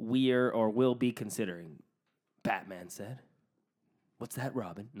something we are or will be considering. Batman said. What's that,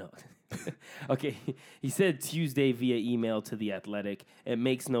 Robin? No. Okay. He said Tuesday via email to The Athletic, it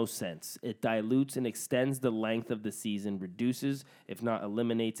makes no sense. It dilutes and extends the length of the season, reduces, if not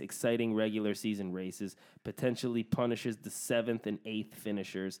eliminates, exciting regular season races, potentially punishes the 7th and 8th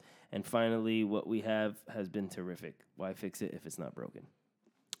finishers, and finally, what we have has been terrific. Why fix it if it's not broken?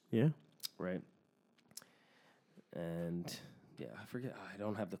 Yeah. Right? And... yeah, I forget. I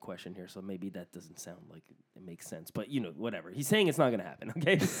don't have the question here, so maybe that doesn't sound like it makes sense. But, whatever. He's saying it's not going to happen,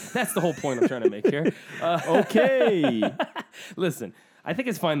 okay? That's the whole point I'm trying to make here. Okay. Listen, I think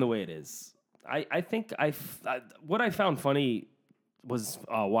it's fine the way it is. I think what I found funny was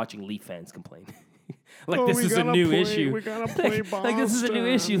watching Leaf fans complain. This is a new issue. We gotta play Like, this is a new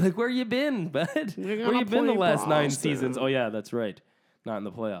issue. Like, where you been, bud? Where you been the last 9 seasons? Oh, yeah, that's right. Not in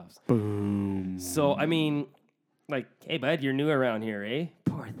the playoffs. Boom. So, I mean... like, hey, bud, you're new around here, eh?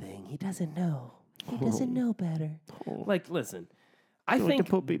 Poor thing. He doesn't know. He doesn't know better. Like, listen, I Don't like to think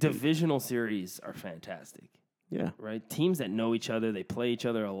put people- divisional series are fantastic, Yeah. right? Teams that know each other, they play each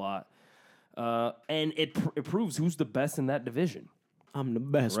other a lot. And it proves who's the best in that division, I'm the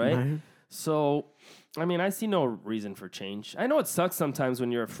best, right? man. So, I mean, I see no reason for change. I know it sucks sometimes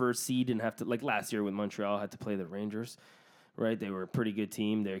when you're a first seed and have to, like last year when Montreal had to play the Rangers, right? They were a pretty good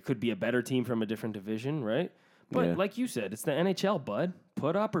team. There could be a better team from a different division, right? But Yeah. like you said, it's the NHL, bud.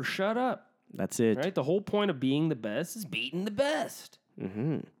 Put up or shut up, That's it. right? The whole point of being the best is beating the best.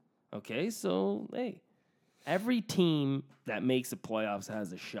 Mm-hmm. Okay, so, hey, every team that makes the playoffs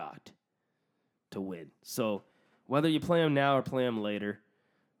has a shot to win. So whether you play them now or play them later,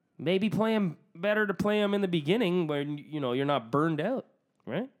 maybe play them better to play them in the beginning when, you're not burned out,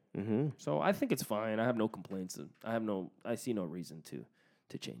 right? Mm-hmm. So I think it's fine. I have no complaints. I see no reason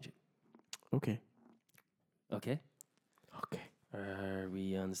to change it. Okay. Okay? Okay. Are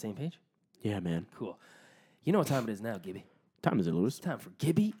we on the same page? Yeah, man. Cool. You know what time it is now, Gibby? Time is it, Lewis? It's time for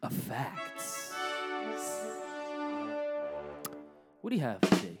Gibby of Facts. What do you have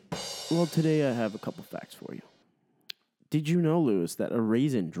today? Well, today I have a couple facts for you. Did you know, Lewis, that a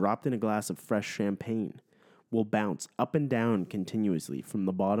raisin dropped in a glass of fresh champagne will bounce up and down continuously from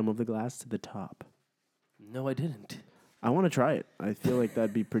the bottom of the glass to the top? No, I didn't. I want to try it. I feel like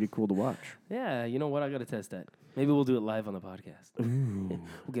that'd be pretty cool to watch. Yeah, you know what? I got to test that. Maybe we'll do it live on the podcast.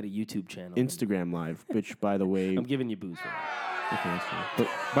 We'll get a YouTube channel. Instagram Live, which, by the way... I'm giving you booze for that. Okay, that's fine. But,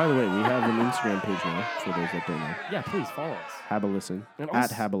 by the way, we have an Instagram page now, for those that don't know. Yeah, please follow us. Have a listen. And At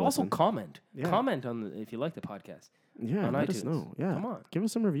also, have a also listen. comment. Yeah. Comment on if you like the podcast. Yeah, on let us iTunes. know. Yeah. Come on. Give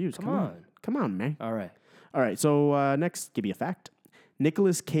us some reviews. Come Come on. on. Come on, man. All right. All right, so next, give you a fact.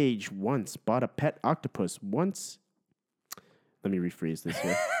 Nicolas Cage once bought a pet octopus once. Let me rephrase this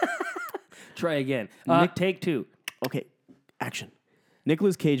here. Try again. Take 2. Okay, action.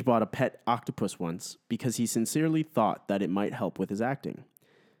 Nicolas Cage bought a pet octopus once because he sincerely thought that it might help with his acting.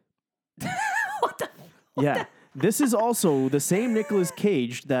 Yeah, this is also the same Nicolas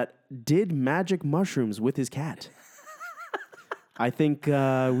Cage that did magic mushrooms with his cat. I think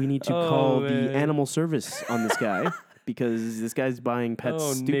we need to call the man. animal service on this guy because this guy's buying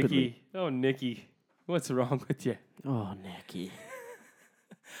pets stupidly. Nikki. What's wrong with you? Oh, Nicky.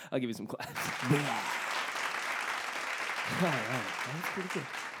 I'll give you some claps. All right. That was pretty good.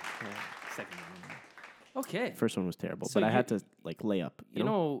 Second one. Okay. First one was terrible, So but I you- had to lay up. You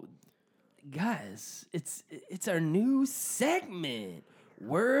know, guys, it's our new segment.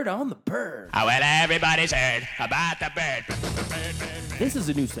 Word on the bird. Oh, well, everybody's heard about the bird. This is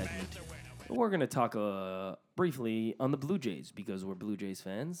a new segment. We're going to talk briefly on the Blue Jays because we're Blue Jays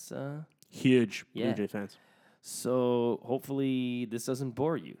fans. Huge Yeah. Blue Jay fans. So hopefully this doesn't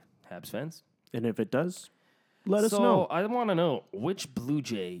bore you, Habs fans. And if it does, let us So know. I want to know which Blue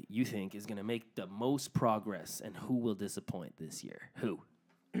Jay you think is going to make the most progress and who will disappoint this year. Who?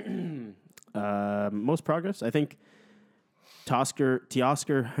 Most progress, I think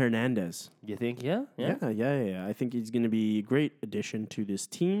Teoscar Hernandez. You think? Yeah? Yeah. I think he's going to be a great addition to this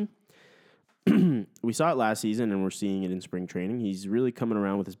team. We saw it last season, and we're seeing it in spring training. He's really coming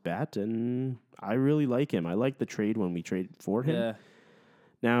around with his bat, and I really like him. I like the trade when we traded for him. Yeah.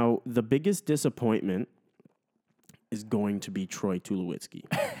 Now, the biggest disappointment is going to be Troy Tulowitzki.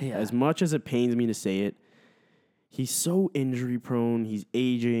 Yeah. As much as it pains me to say it, he's so injury prone. He's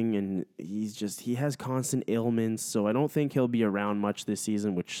aging, and he has constant ailments. So I don't think he'll be around much this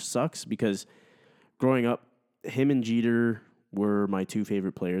season, which sucks because growing up, him and Jeter were my two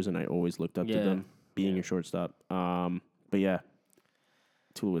favorite players, and I always looked up to them being a shortstop. But yeah,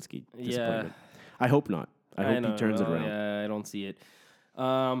 Tulowitzki, disappointment. I hope not. I hope he turns it around. Yeah, I don't see it.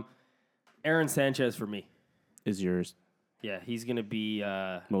 Aaron Sanchez for me. Is yours Yeah, he's going to be...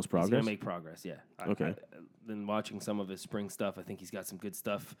 most progress? He's going to make progress, yeah. Okay. Then watching some of his spring stuff, I think he's got some good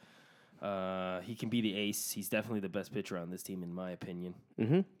stuff. He can be the ace. He's definitely the best pitcher on this team, in my opinion.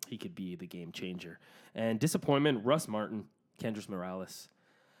 Mm-hmm. He could be the game changer. And disappointment, Russ Martin, Kendrys Morales.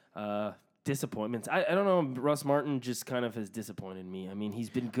 Disappointments. I don't know. Russ Martin just kind of has disappointed me. I mean, he's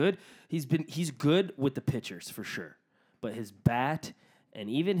been good. He's good with the pitchers for sure, but his bat and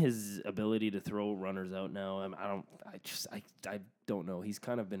even his ability to throw runners out now, I don't know. He's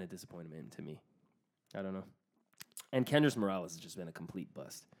kind of been a disappointment to me. I don't know. And Kendrys Morales has just been a complete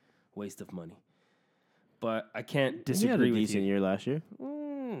bust, waste of money. But I can't disagree he had a with decent you. year last year.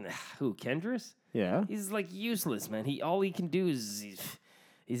 Who, Kendrys? Yeah. He's like useless, man. All he can do is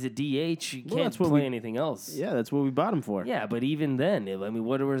he's a DH. He Well, can't that's what play we- anything else. Yeah, that's what we bought him for. Yeah, but even then, I mean,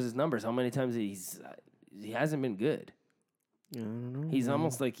 what were his numbers? How many times he hasn't been good? I don't know. He's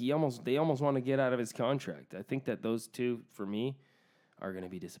almost like they almost want to get out of his contract. I think that those two for me are going to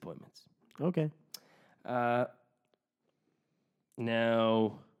be disappointments. Okay.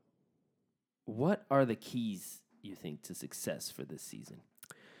 Now, what are the keys you think to success for this season?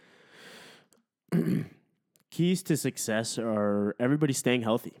 Keys to success are everybody staying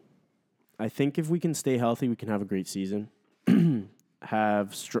healthy. I think if we can stay healthy, we can have a great season.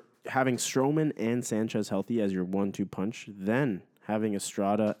 Having Stroman and Sanchez healthy as your 1-2 punch, then having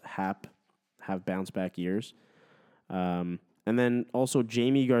Estrada, Happ have bounce back years. And then also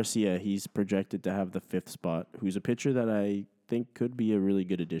Jamie Garcia, he's projected to have the 5th spot, who's a pitcher that I think could be a really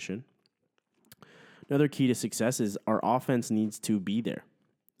good addition. Another key to success is our offense needs to be there.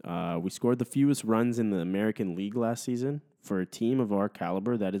 We scored the fewest runs in the American League last season. For a team of our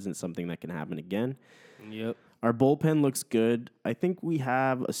caliber, that isn't something that can happen again. Yep. Our bullpen looks good. I think we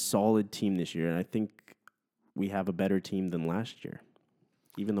have a solid team this year, and I think we have a better team than last year,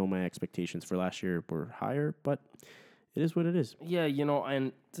 even though my expectations for last year were higher, but it is what it is. Yeah,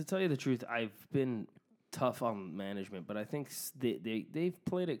 and to tell you the truth, I've been tough on management, but I think they've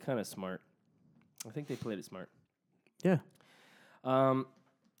played it kind of smart. I think they played it smart. Yeah.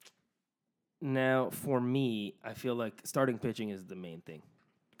 Now, for me, I feel like starting pitching is the main thing.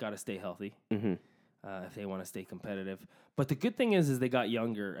 Got to stay healthy if they want to stay competitive. But the good thing is they got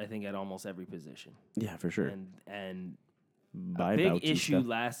younger, I think, at almost every position. Yeah, for sure. And By a big Bautista. issue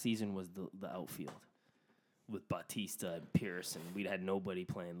last season was the outfield with Bautista and Pierce, and we had nobody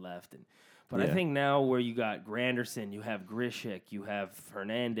playing left. But I Yeah. think now where you got Granderson, you have Grishik, you have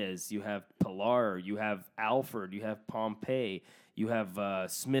Hernandez, you have Pilar, you have Alford, you have Pompey, you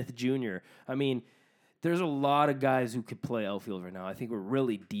have Smith Jr. I mean, there's a lot of guys who could play outfield right now. I think we're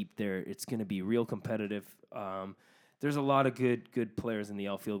really deep there. It's going to be real competitive. There's a lot of good players in the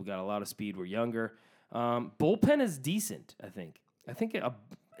outfield. We got a lot of speed. We're younger. Bullpen is decent, I think. I think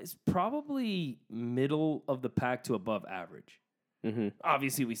it's probably middle of the pack to above average. Mm-hmm.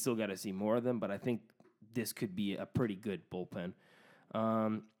 Obviously, we still got to see more of them, but I think this could be a pretty good bullpen.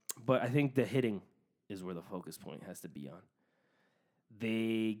 But I think the hitting is where the focus point has to be on.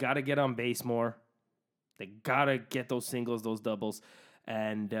 They got to get on base more. They got to get those singles, those doubles,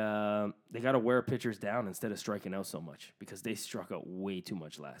 and they got to wear pitchers down instead of striking out so much because they struck out way too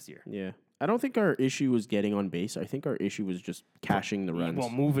much last year. Yeah. I don't think our issue was getting on base. I think our issue was just cashing the runs.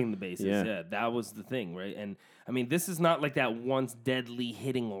 Well, moving the bases. Yeah. Yeah, that was the thing, right? And, I mean, this is not like that once deadly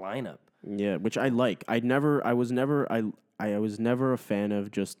hitting lineup. Yeah, which I like. I was never a fan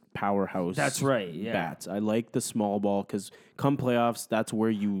of just powerhouse. That's right, yeah. Bats. I like the small ball because come playoffs, that's where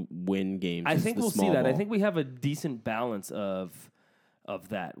you win games. I is think the we'll see small that. I ball. think we have a decent balance of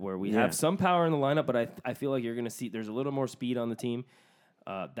that where we Yeah. have some power in the lineup, but I feel like you're going to see there's a little more speed on the team.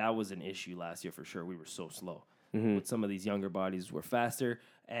 That was an issue last year for sure. We were so slow. But some of these younger bodies were faster.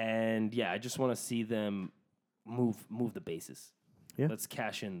 And, yeah, I just want to see them move the bases. Yeah. Let's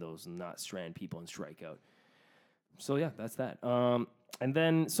cash in those and not strand people and strike out. So, yeah, that's that. And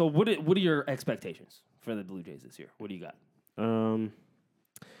then, so what are your expectations for the Blue Jays this year? What do you got?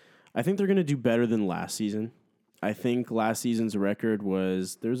 I think they're going to do better than last season. I think last season's record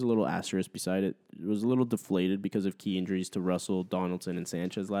there's a little asterisk beside it. It was a little deflated because of key injuries to Russell, Donaldson, and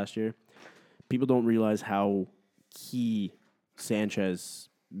Sanchez last year. People don't realize how key Sanchez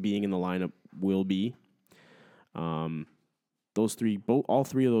being in the lineup will be. All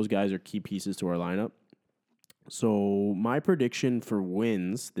three of those guys are key pieces to our lineup. So my prediction for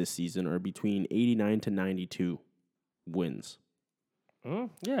wins this season are between 89 to 92 wins.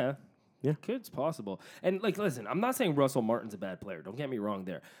 Yeah. Yeah. It's possible. And, like, listen, I'm not saying Russell Martin's a bad player. Don't get me wrong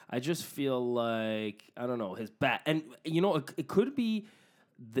there. I just feel like, I don't know, his bat. And, you know, it could be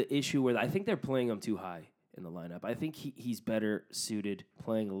the issue where I think they're playing him too high in the lineup. I think he's better suited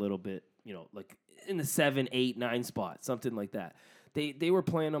playing a little bit, you know, like in the 7, 8, 9 spot, something like that. They were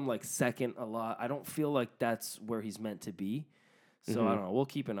playing him like second a lot. I don't feel like that's where he's meant to be. So I don't know. We'll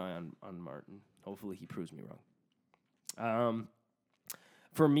keep an eye on Martin. Hopefully he proves me wrong.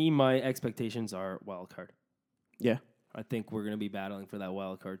 For me, my expectations are wild card. Yeah. I think we're going to be battling for that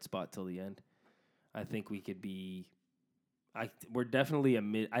wild card spot till the end. I think we could be. We're definitely a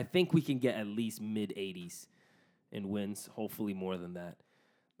mid. I think we can get at least mid 80s in wins. Hopefully more than that.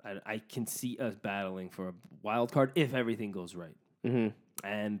 I can see us battling for a wild card if everything goes right. Mm-hmm.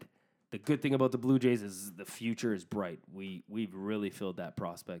 And the good thing about the Blue Jays is the future is bright. We've really filled that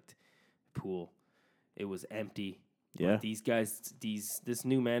prospect pool. It was empty. Yeah. But these guys, this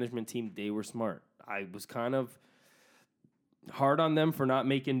new management team, they were smart. I was kind of hard on them for not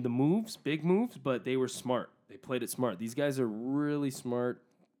making the moves, big moves, but they were smart. They played it smart. These guys are really smart.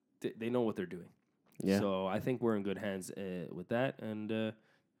 They know what they're doing. Yeah. So I think we're in good hands with that. And, yeah,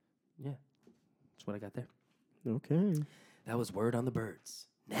 that's what I got there. Okay. That was Word on the Birds.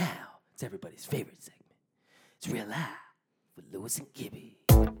 Now, it's everybody's favorite segment. It's Real Life with Lewis and Gibby.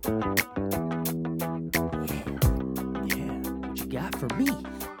 Yeah. What you got for me?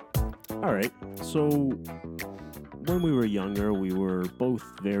 All right. So when we were younger, we were both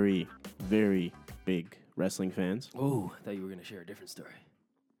very, very big wrestling fans. Oh, I thought you were going to share a different story.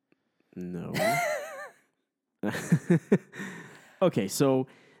 No. Okay, so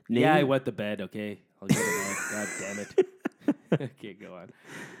Yeah, I wet the bed, okay? I'll get it out. God damn it. Okay, go on.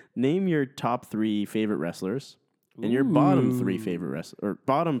 name your top 3 favorite wrestlers and your bottom 3 favorite wrestlers, or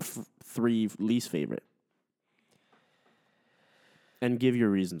bottom 3 least favorite. And give your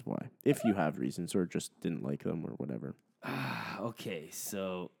reasons why, if you have reasons or just didn't like them or whatever. Okay,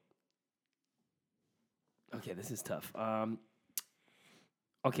 so... Okay, this is tough.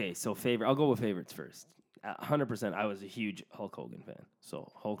 Okay, so favorite. I'll go with favorites first. 100%, I was a huge Hulk Hogan fan.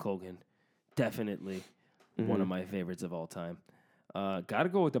 So Hulk Hogan, definitely one of my favorites of all time. Got to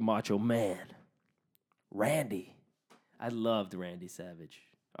go with the Macho Man, Randy. I loved Randy Savage.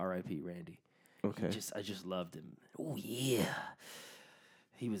 R.I.P. Randy. Okay. I just loved him. Oh yeah,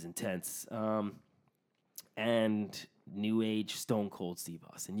 he was intense. And New Age Stone Cold Steve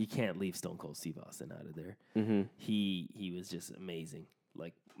Austin. You can't leave Stone Cold Steve Austin out of there. Mm-hmm. He was just amazing.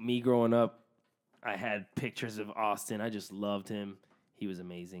 Like me growing up, I had pictures of Austin. I just loved him. He was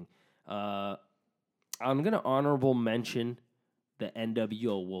amazing. I'm gonna honorable mention the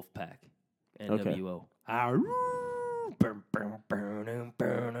NWO Wolfpack. NWO. I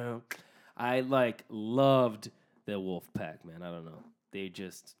loved the Wolfpack, man. I don't know. They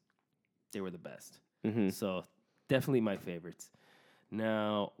were the best. Mm-hmm. So definitely my favorites.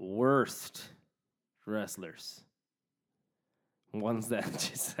 Now, worst wrestlers. Ones that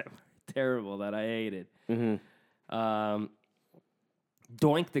just were terrible that I hated. Mm-hmm.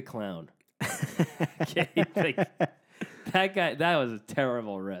 Doink the Clown. Okay, that guy, that was a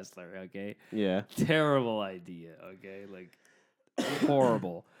terrible wrestler, okay? Yeah. Terrible idea, okay? Like,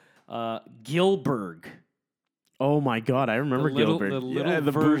 horrible. Gilbert. Oh my God, I remember Gilbert. The little yeah,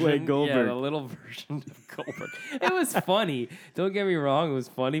 the version, bootleg Goldberg. Yeah, the little version of Goldberg. It was funny. Don't get me wrong, it was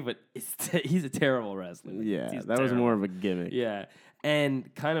funny, but he's a terrible wrestler. Yeah, He's that was terrible. more of a gimmick. Yeah.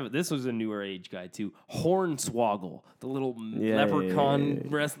 And kind of, this was a newer age guy too. Hornswoggle, the little leprechaun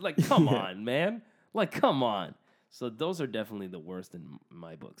wrestler. Like, come on, man. Like, come on. So those are definitely the worst in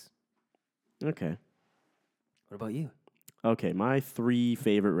my books. Okay. What about you? Okay, my 3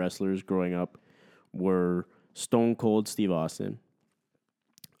 favorite wrestlers growing up were Stone Cold Steve Austin.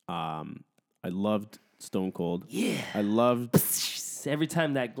 I loved Stone Cold. Yeah. I loved... Every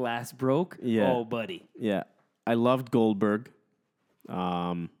time that glass broke, Yeah. oh, buddy. Yeah. I loved Goldberg.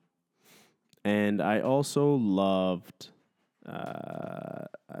 And I also loved... I'd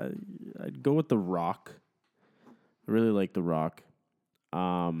go with The Rock. I really like The Rock.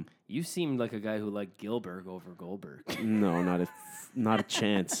 You seemed like a guy who liked Gilbert over Goldberg. No, not a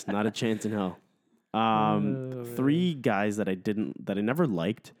chance. Not a chance in hell. 3 guys that I never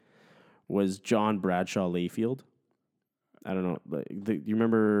liked was John Bradshaw Layfield. I don't know. You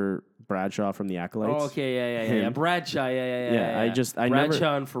remember Bradshaw from the Acolytes? Oh, okay, yeah. Bradshaw, yeah. I never.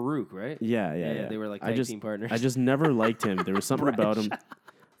 Bradshaw and Farouk, right? Yeah. They were like tag team partners. I just never liked him. There was something about him.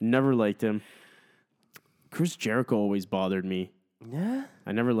 Never liked him. Chris Jericho always bothered me. Yeah.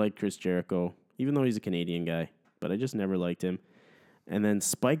 I never liked Chris Jericho. even though he's a Canadian guy, but I just never liked him. And then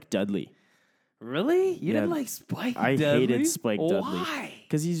Spike Dudley. Really? You Yeah, didn't like Spike I Dudley? hated Spike Dudley. Why?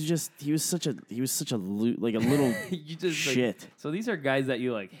 Because he was such a like a little You just like- shit. so these are guys that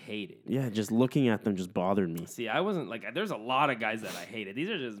you like hated. Yeah, just looking at them just bothered me. See, I wasn't like. There's a lot of guys that I hated. These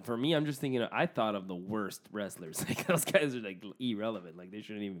are just for me. I'm just thinking. I thought of the worst wrestlers. Like those guys are like irrelevant. Like they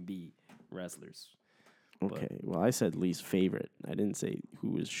shouldn't even be wrestlers. Okay, well, I said least favorite. I didn't say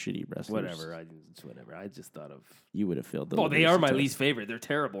who was shitty wrestlers. Whatever. It's whatever. I just thought of. You would have filled the. Oh, they are my least favorite. They're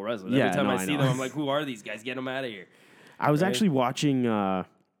terrible wrestlers. Yeah, Every time no, I I see know. them, I'm like, who are these guys? Get them out of here. I was Right? actually watching.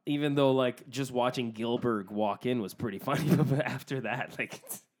 Even though like just watching Gilbert walk in was pretty funny, but after that, like,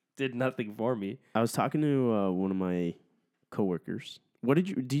 it did nothing for me. I was talking to one of my coworkers.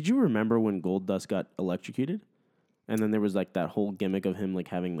 Did you remember when Goldust got electrocuted? And then there was like that whole gimmick of him like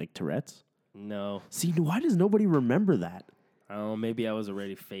having like Tourette's. No. See, why does nobody remember that? Oh, maybe I was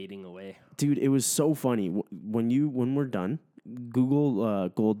already fading away. Dude, it was so funny. When we're done, Google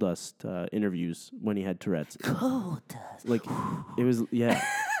Goldust interviews when he had Tourette's. Goldust. Like it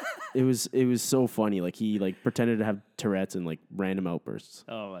was it was so funny. Like he like pretended to have Tourette's and like random outbursts.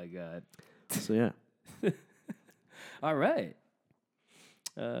 Oh my god. So yeah. All right.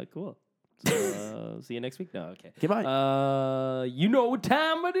 Cool. So, see you next week. No, okay. Goodbye. You know what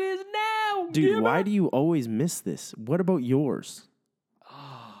time it is now, Dude, Gibber? why do you always miss this? What about yours?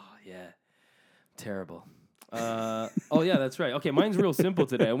 Oh yeah, terrible. Oh yeah, that's right. Okay, mine's real simple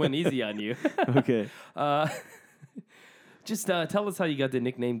today. I went easy on you. Okay. Just tell us how you got the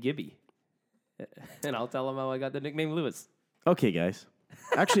nickname Gibby, and I'll tell them how I got the nickname Lewis. Okay, guys.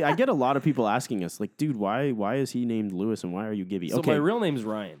 Actually, I get a lot of people asking us, like, dude, why is he named Lewis and why are you Gibby? So Okay. my real name's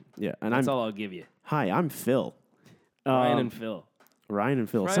Ryan. Yeah, and That's I'm all I'll give you. Hi, I'm Phil. Ryan and Phil. Ryan and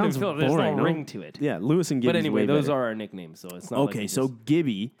Phil. Ryan Sounds and Phil. There's boring, no ring to it. Yeah, Lewis and Gibby. But anyway, those are our nicknames, so it's not. Okay, so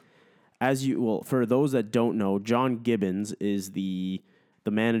Gibby, for those that don't know, John Gibbons is the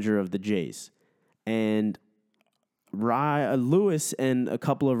manager of the Jays, and Lewis and a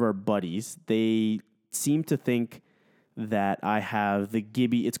couple of our buddies, they seem to think that I have the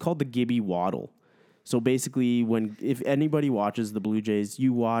Gibby. It's called the Gibby Waddle. So basically, if anybody watches the Blue Jays,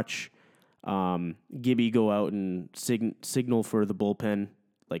 you watch Gibby go out and signal for the bullpen,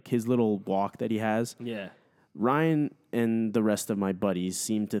 like his little walk that he has. Yeah. Ryan and the rest of my buddies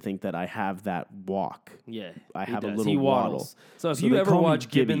seem to think that I have that walk. Yeah, I he have a does. little He waddle. waddles. So if So you they ever call me watch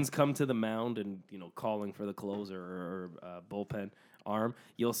Gibby. Gibbons come to the mound and calling for the closer or bullpen arm,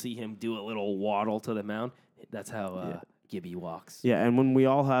 you'll see him do a little waddle to the mound. That's how Gibby walks. Yeah, and when we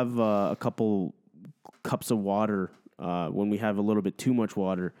all have a couple cups of water, when we have a little bit too much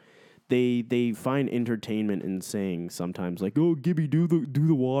water, they find entertainment in saying sometimes like, "Oh, Gibby, do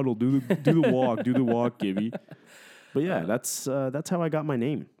the waddle, do the walk, Gibby." But yeah, that's how I got my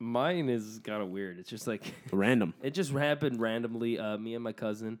name. Mine is kind of weird. It's just like Random. it just happened randomly. Me and my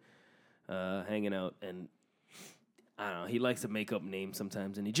cousin hanging out, and I don't know. He likes to make up names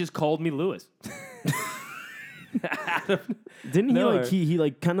sometimes, and he just called me Lewis. Didn't No,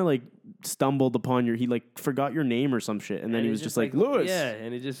 he kind of like stumbled upon he like forgot your name or some shit, and then he was just like Lewis. Yeah,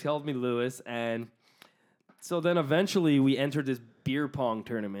 and he just called me Lewis. And so then eventually we entered this beer pong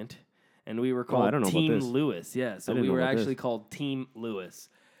tournament, and we were I called don't know about Team this. Lewis. Yeah, so didn't we know were about actually this. called Team Lewis.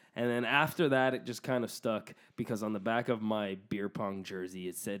 And then after that, it just kind of stuck because on the back of my beer pong jersey,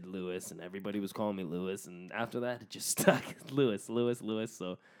 it said Lewis, and everybody was calling me Lewis. And after that, it just stuck. Lewis.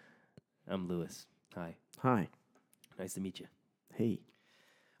 So I'm Lewis. Hi. Hi. Nice to meet you. Hey.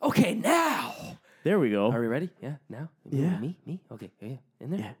 Okay, now. There we go. Are we ready? Yeah, now? Yeah. Me? Okay, yeah.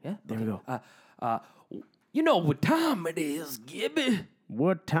 In there? Yeah. there we Okay. go. You know what time it is, Gibby?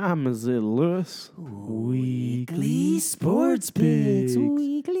 What time is it, Lewis? Weekly Sports Picks.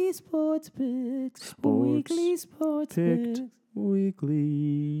 Weekly Sports Picks. Weekly Sports Picked Picks.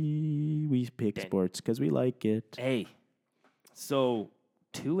 weekly. We pick Dang. sports because we like it. Hey, so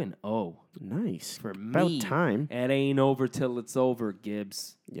 2-0 Nice. for About me. time. It ain't over till it's over,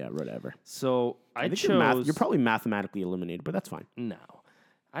 Gibbs. Yeah, whatever. So I think chose. you're probably mathematically eliminated, but that's fine. No.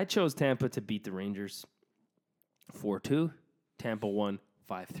 I chose Tampa to beat the Rangers 4-2. Tampa won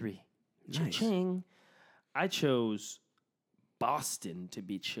 5-3. Nice. Cha-ching. I chose Boston to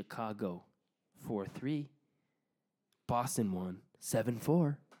beat Chicago 4-3. Boston won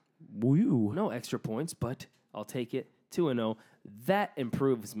 7-4. Woo. No extra points, but I'll take it. 2-0. That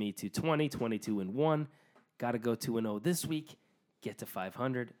improves me to 22-1. Got to go 2-0 this week. Get to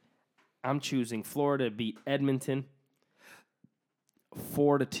 500. I'm choosing Florida to beat Edmonton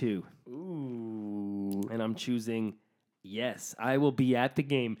 4-2. Ooh. And I'm choosing, yes, I will be at the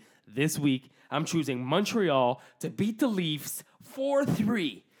game this week. I'm choosing Montreal to beat the Leafs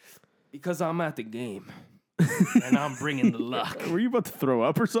 4-3. Because I'm at the game. And I'm bringing the luck. Were you about to throw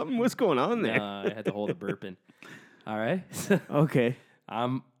up or something? What's going on there? I had to hold a burp in. All right. Okay.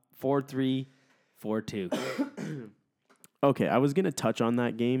 I'm 4-3, 4-2. Okay, I was going to touch on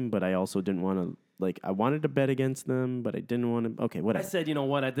that game, but I also didn't want to, like, I wanted to bet against them, but I didn't want to. Okay, I whatever. said, you know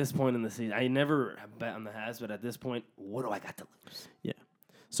what, at this point in the season, I never bet on the Habs, but at this point, what do I got to lose? Yeah.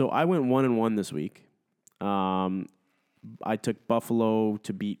 So I went 1-1 this week. I took Buffalo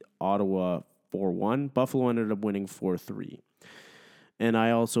to beat Ottawa 4-1. Buffalo ended up winning 4-3. And I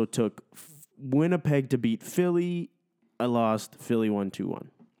also took Winnipeg to beat Philly. I lost. Philly won 2-1.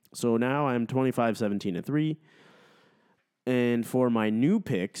 So now I'm 25-17-3. And for my new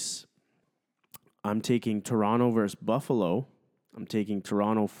picks, I'm taking Toronto versus Buffalo. I'm taking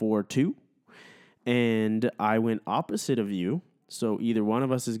Toronto 4-2. And I went opposite of you. So either one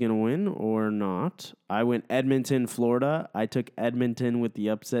of us is going to win or not. I went Edmonton, Florida. I took Edmonton with the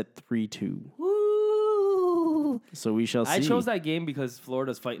upset 3-2. Woo! So we shall see. I chose that game because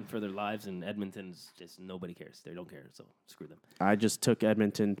Florida's fighting for their lives and Edmonton's just nobody cares. They don't care, so screw them. I just took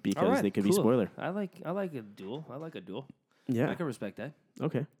Edmonton because All right, they could be cool. spoiler. I like a duel. I like a duel. Yeah. I can respect that.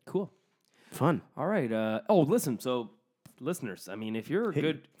 Okay. Cool. Fun. All right. Listen. So, listeners, I mean, if you're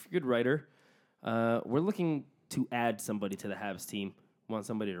a good writer, we're looking to add somebody to the Habs team. Want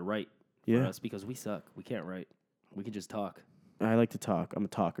somebody to write for us because we suck. We can't write. We can just talk. I like to talk. I'm a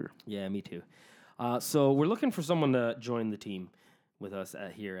talker. Yeah, me too. So we're looking for someone to join the team with us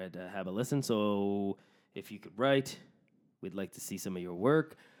here at Have a Listen. So if you could write, we'd like to see some of your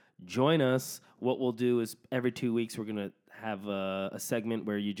work. Join us. What we'll do is every 2 weeks we're gonna have a segment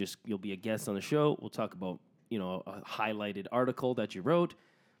where you'll be a guest on the show. We'll talk about a highlighted article that you wrote,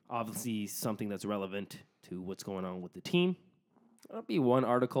 obviously something that's relevant to what's going on with the team. It'll be one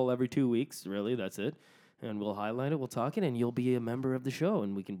article every 2 weeks, really. That's it. And we'll highlight it, we'll talk it, and you'll be a member of the show,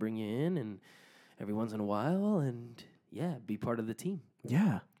 and we can bring you in and every once in a while, and be part of the team.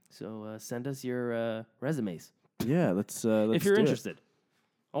 Yeah. So send us your resumes. Yeah, let's if you're do it. interested.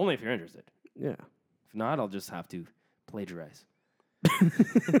 Only if you're interested. Yeah. If not, I'll just have to plagiarize.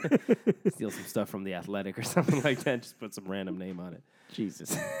 Steal some stuff from The Athletic or something like that. Just put some random name on it.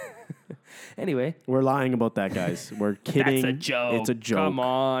 Jesus. Anyway. We're lying about that, guys. We're kidding. That's a joke. It's a joke. Come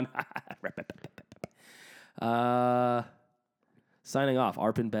on. Signing off.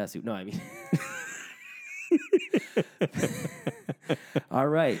 Arpin Basu. No, I mean. All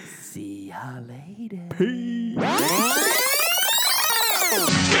right. See ya later. You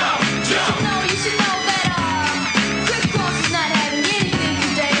should know that Chris Cross is not having anything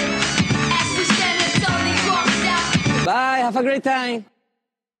today. As we stand here, Tony Cross out. Bye, have a great time.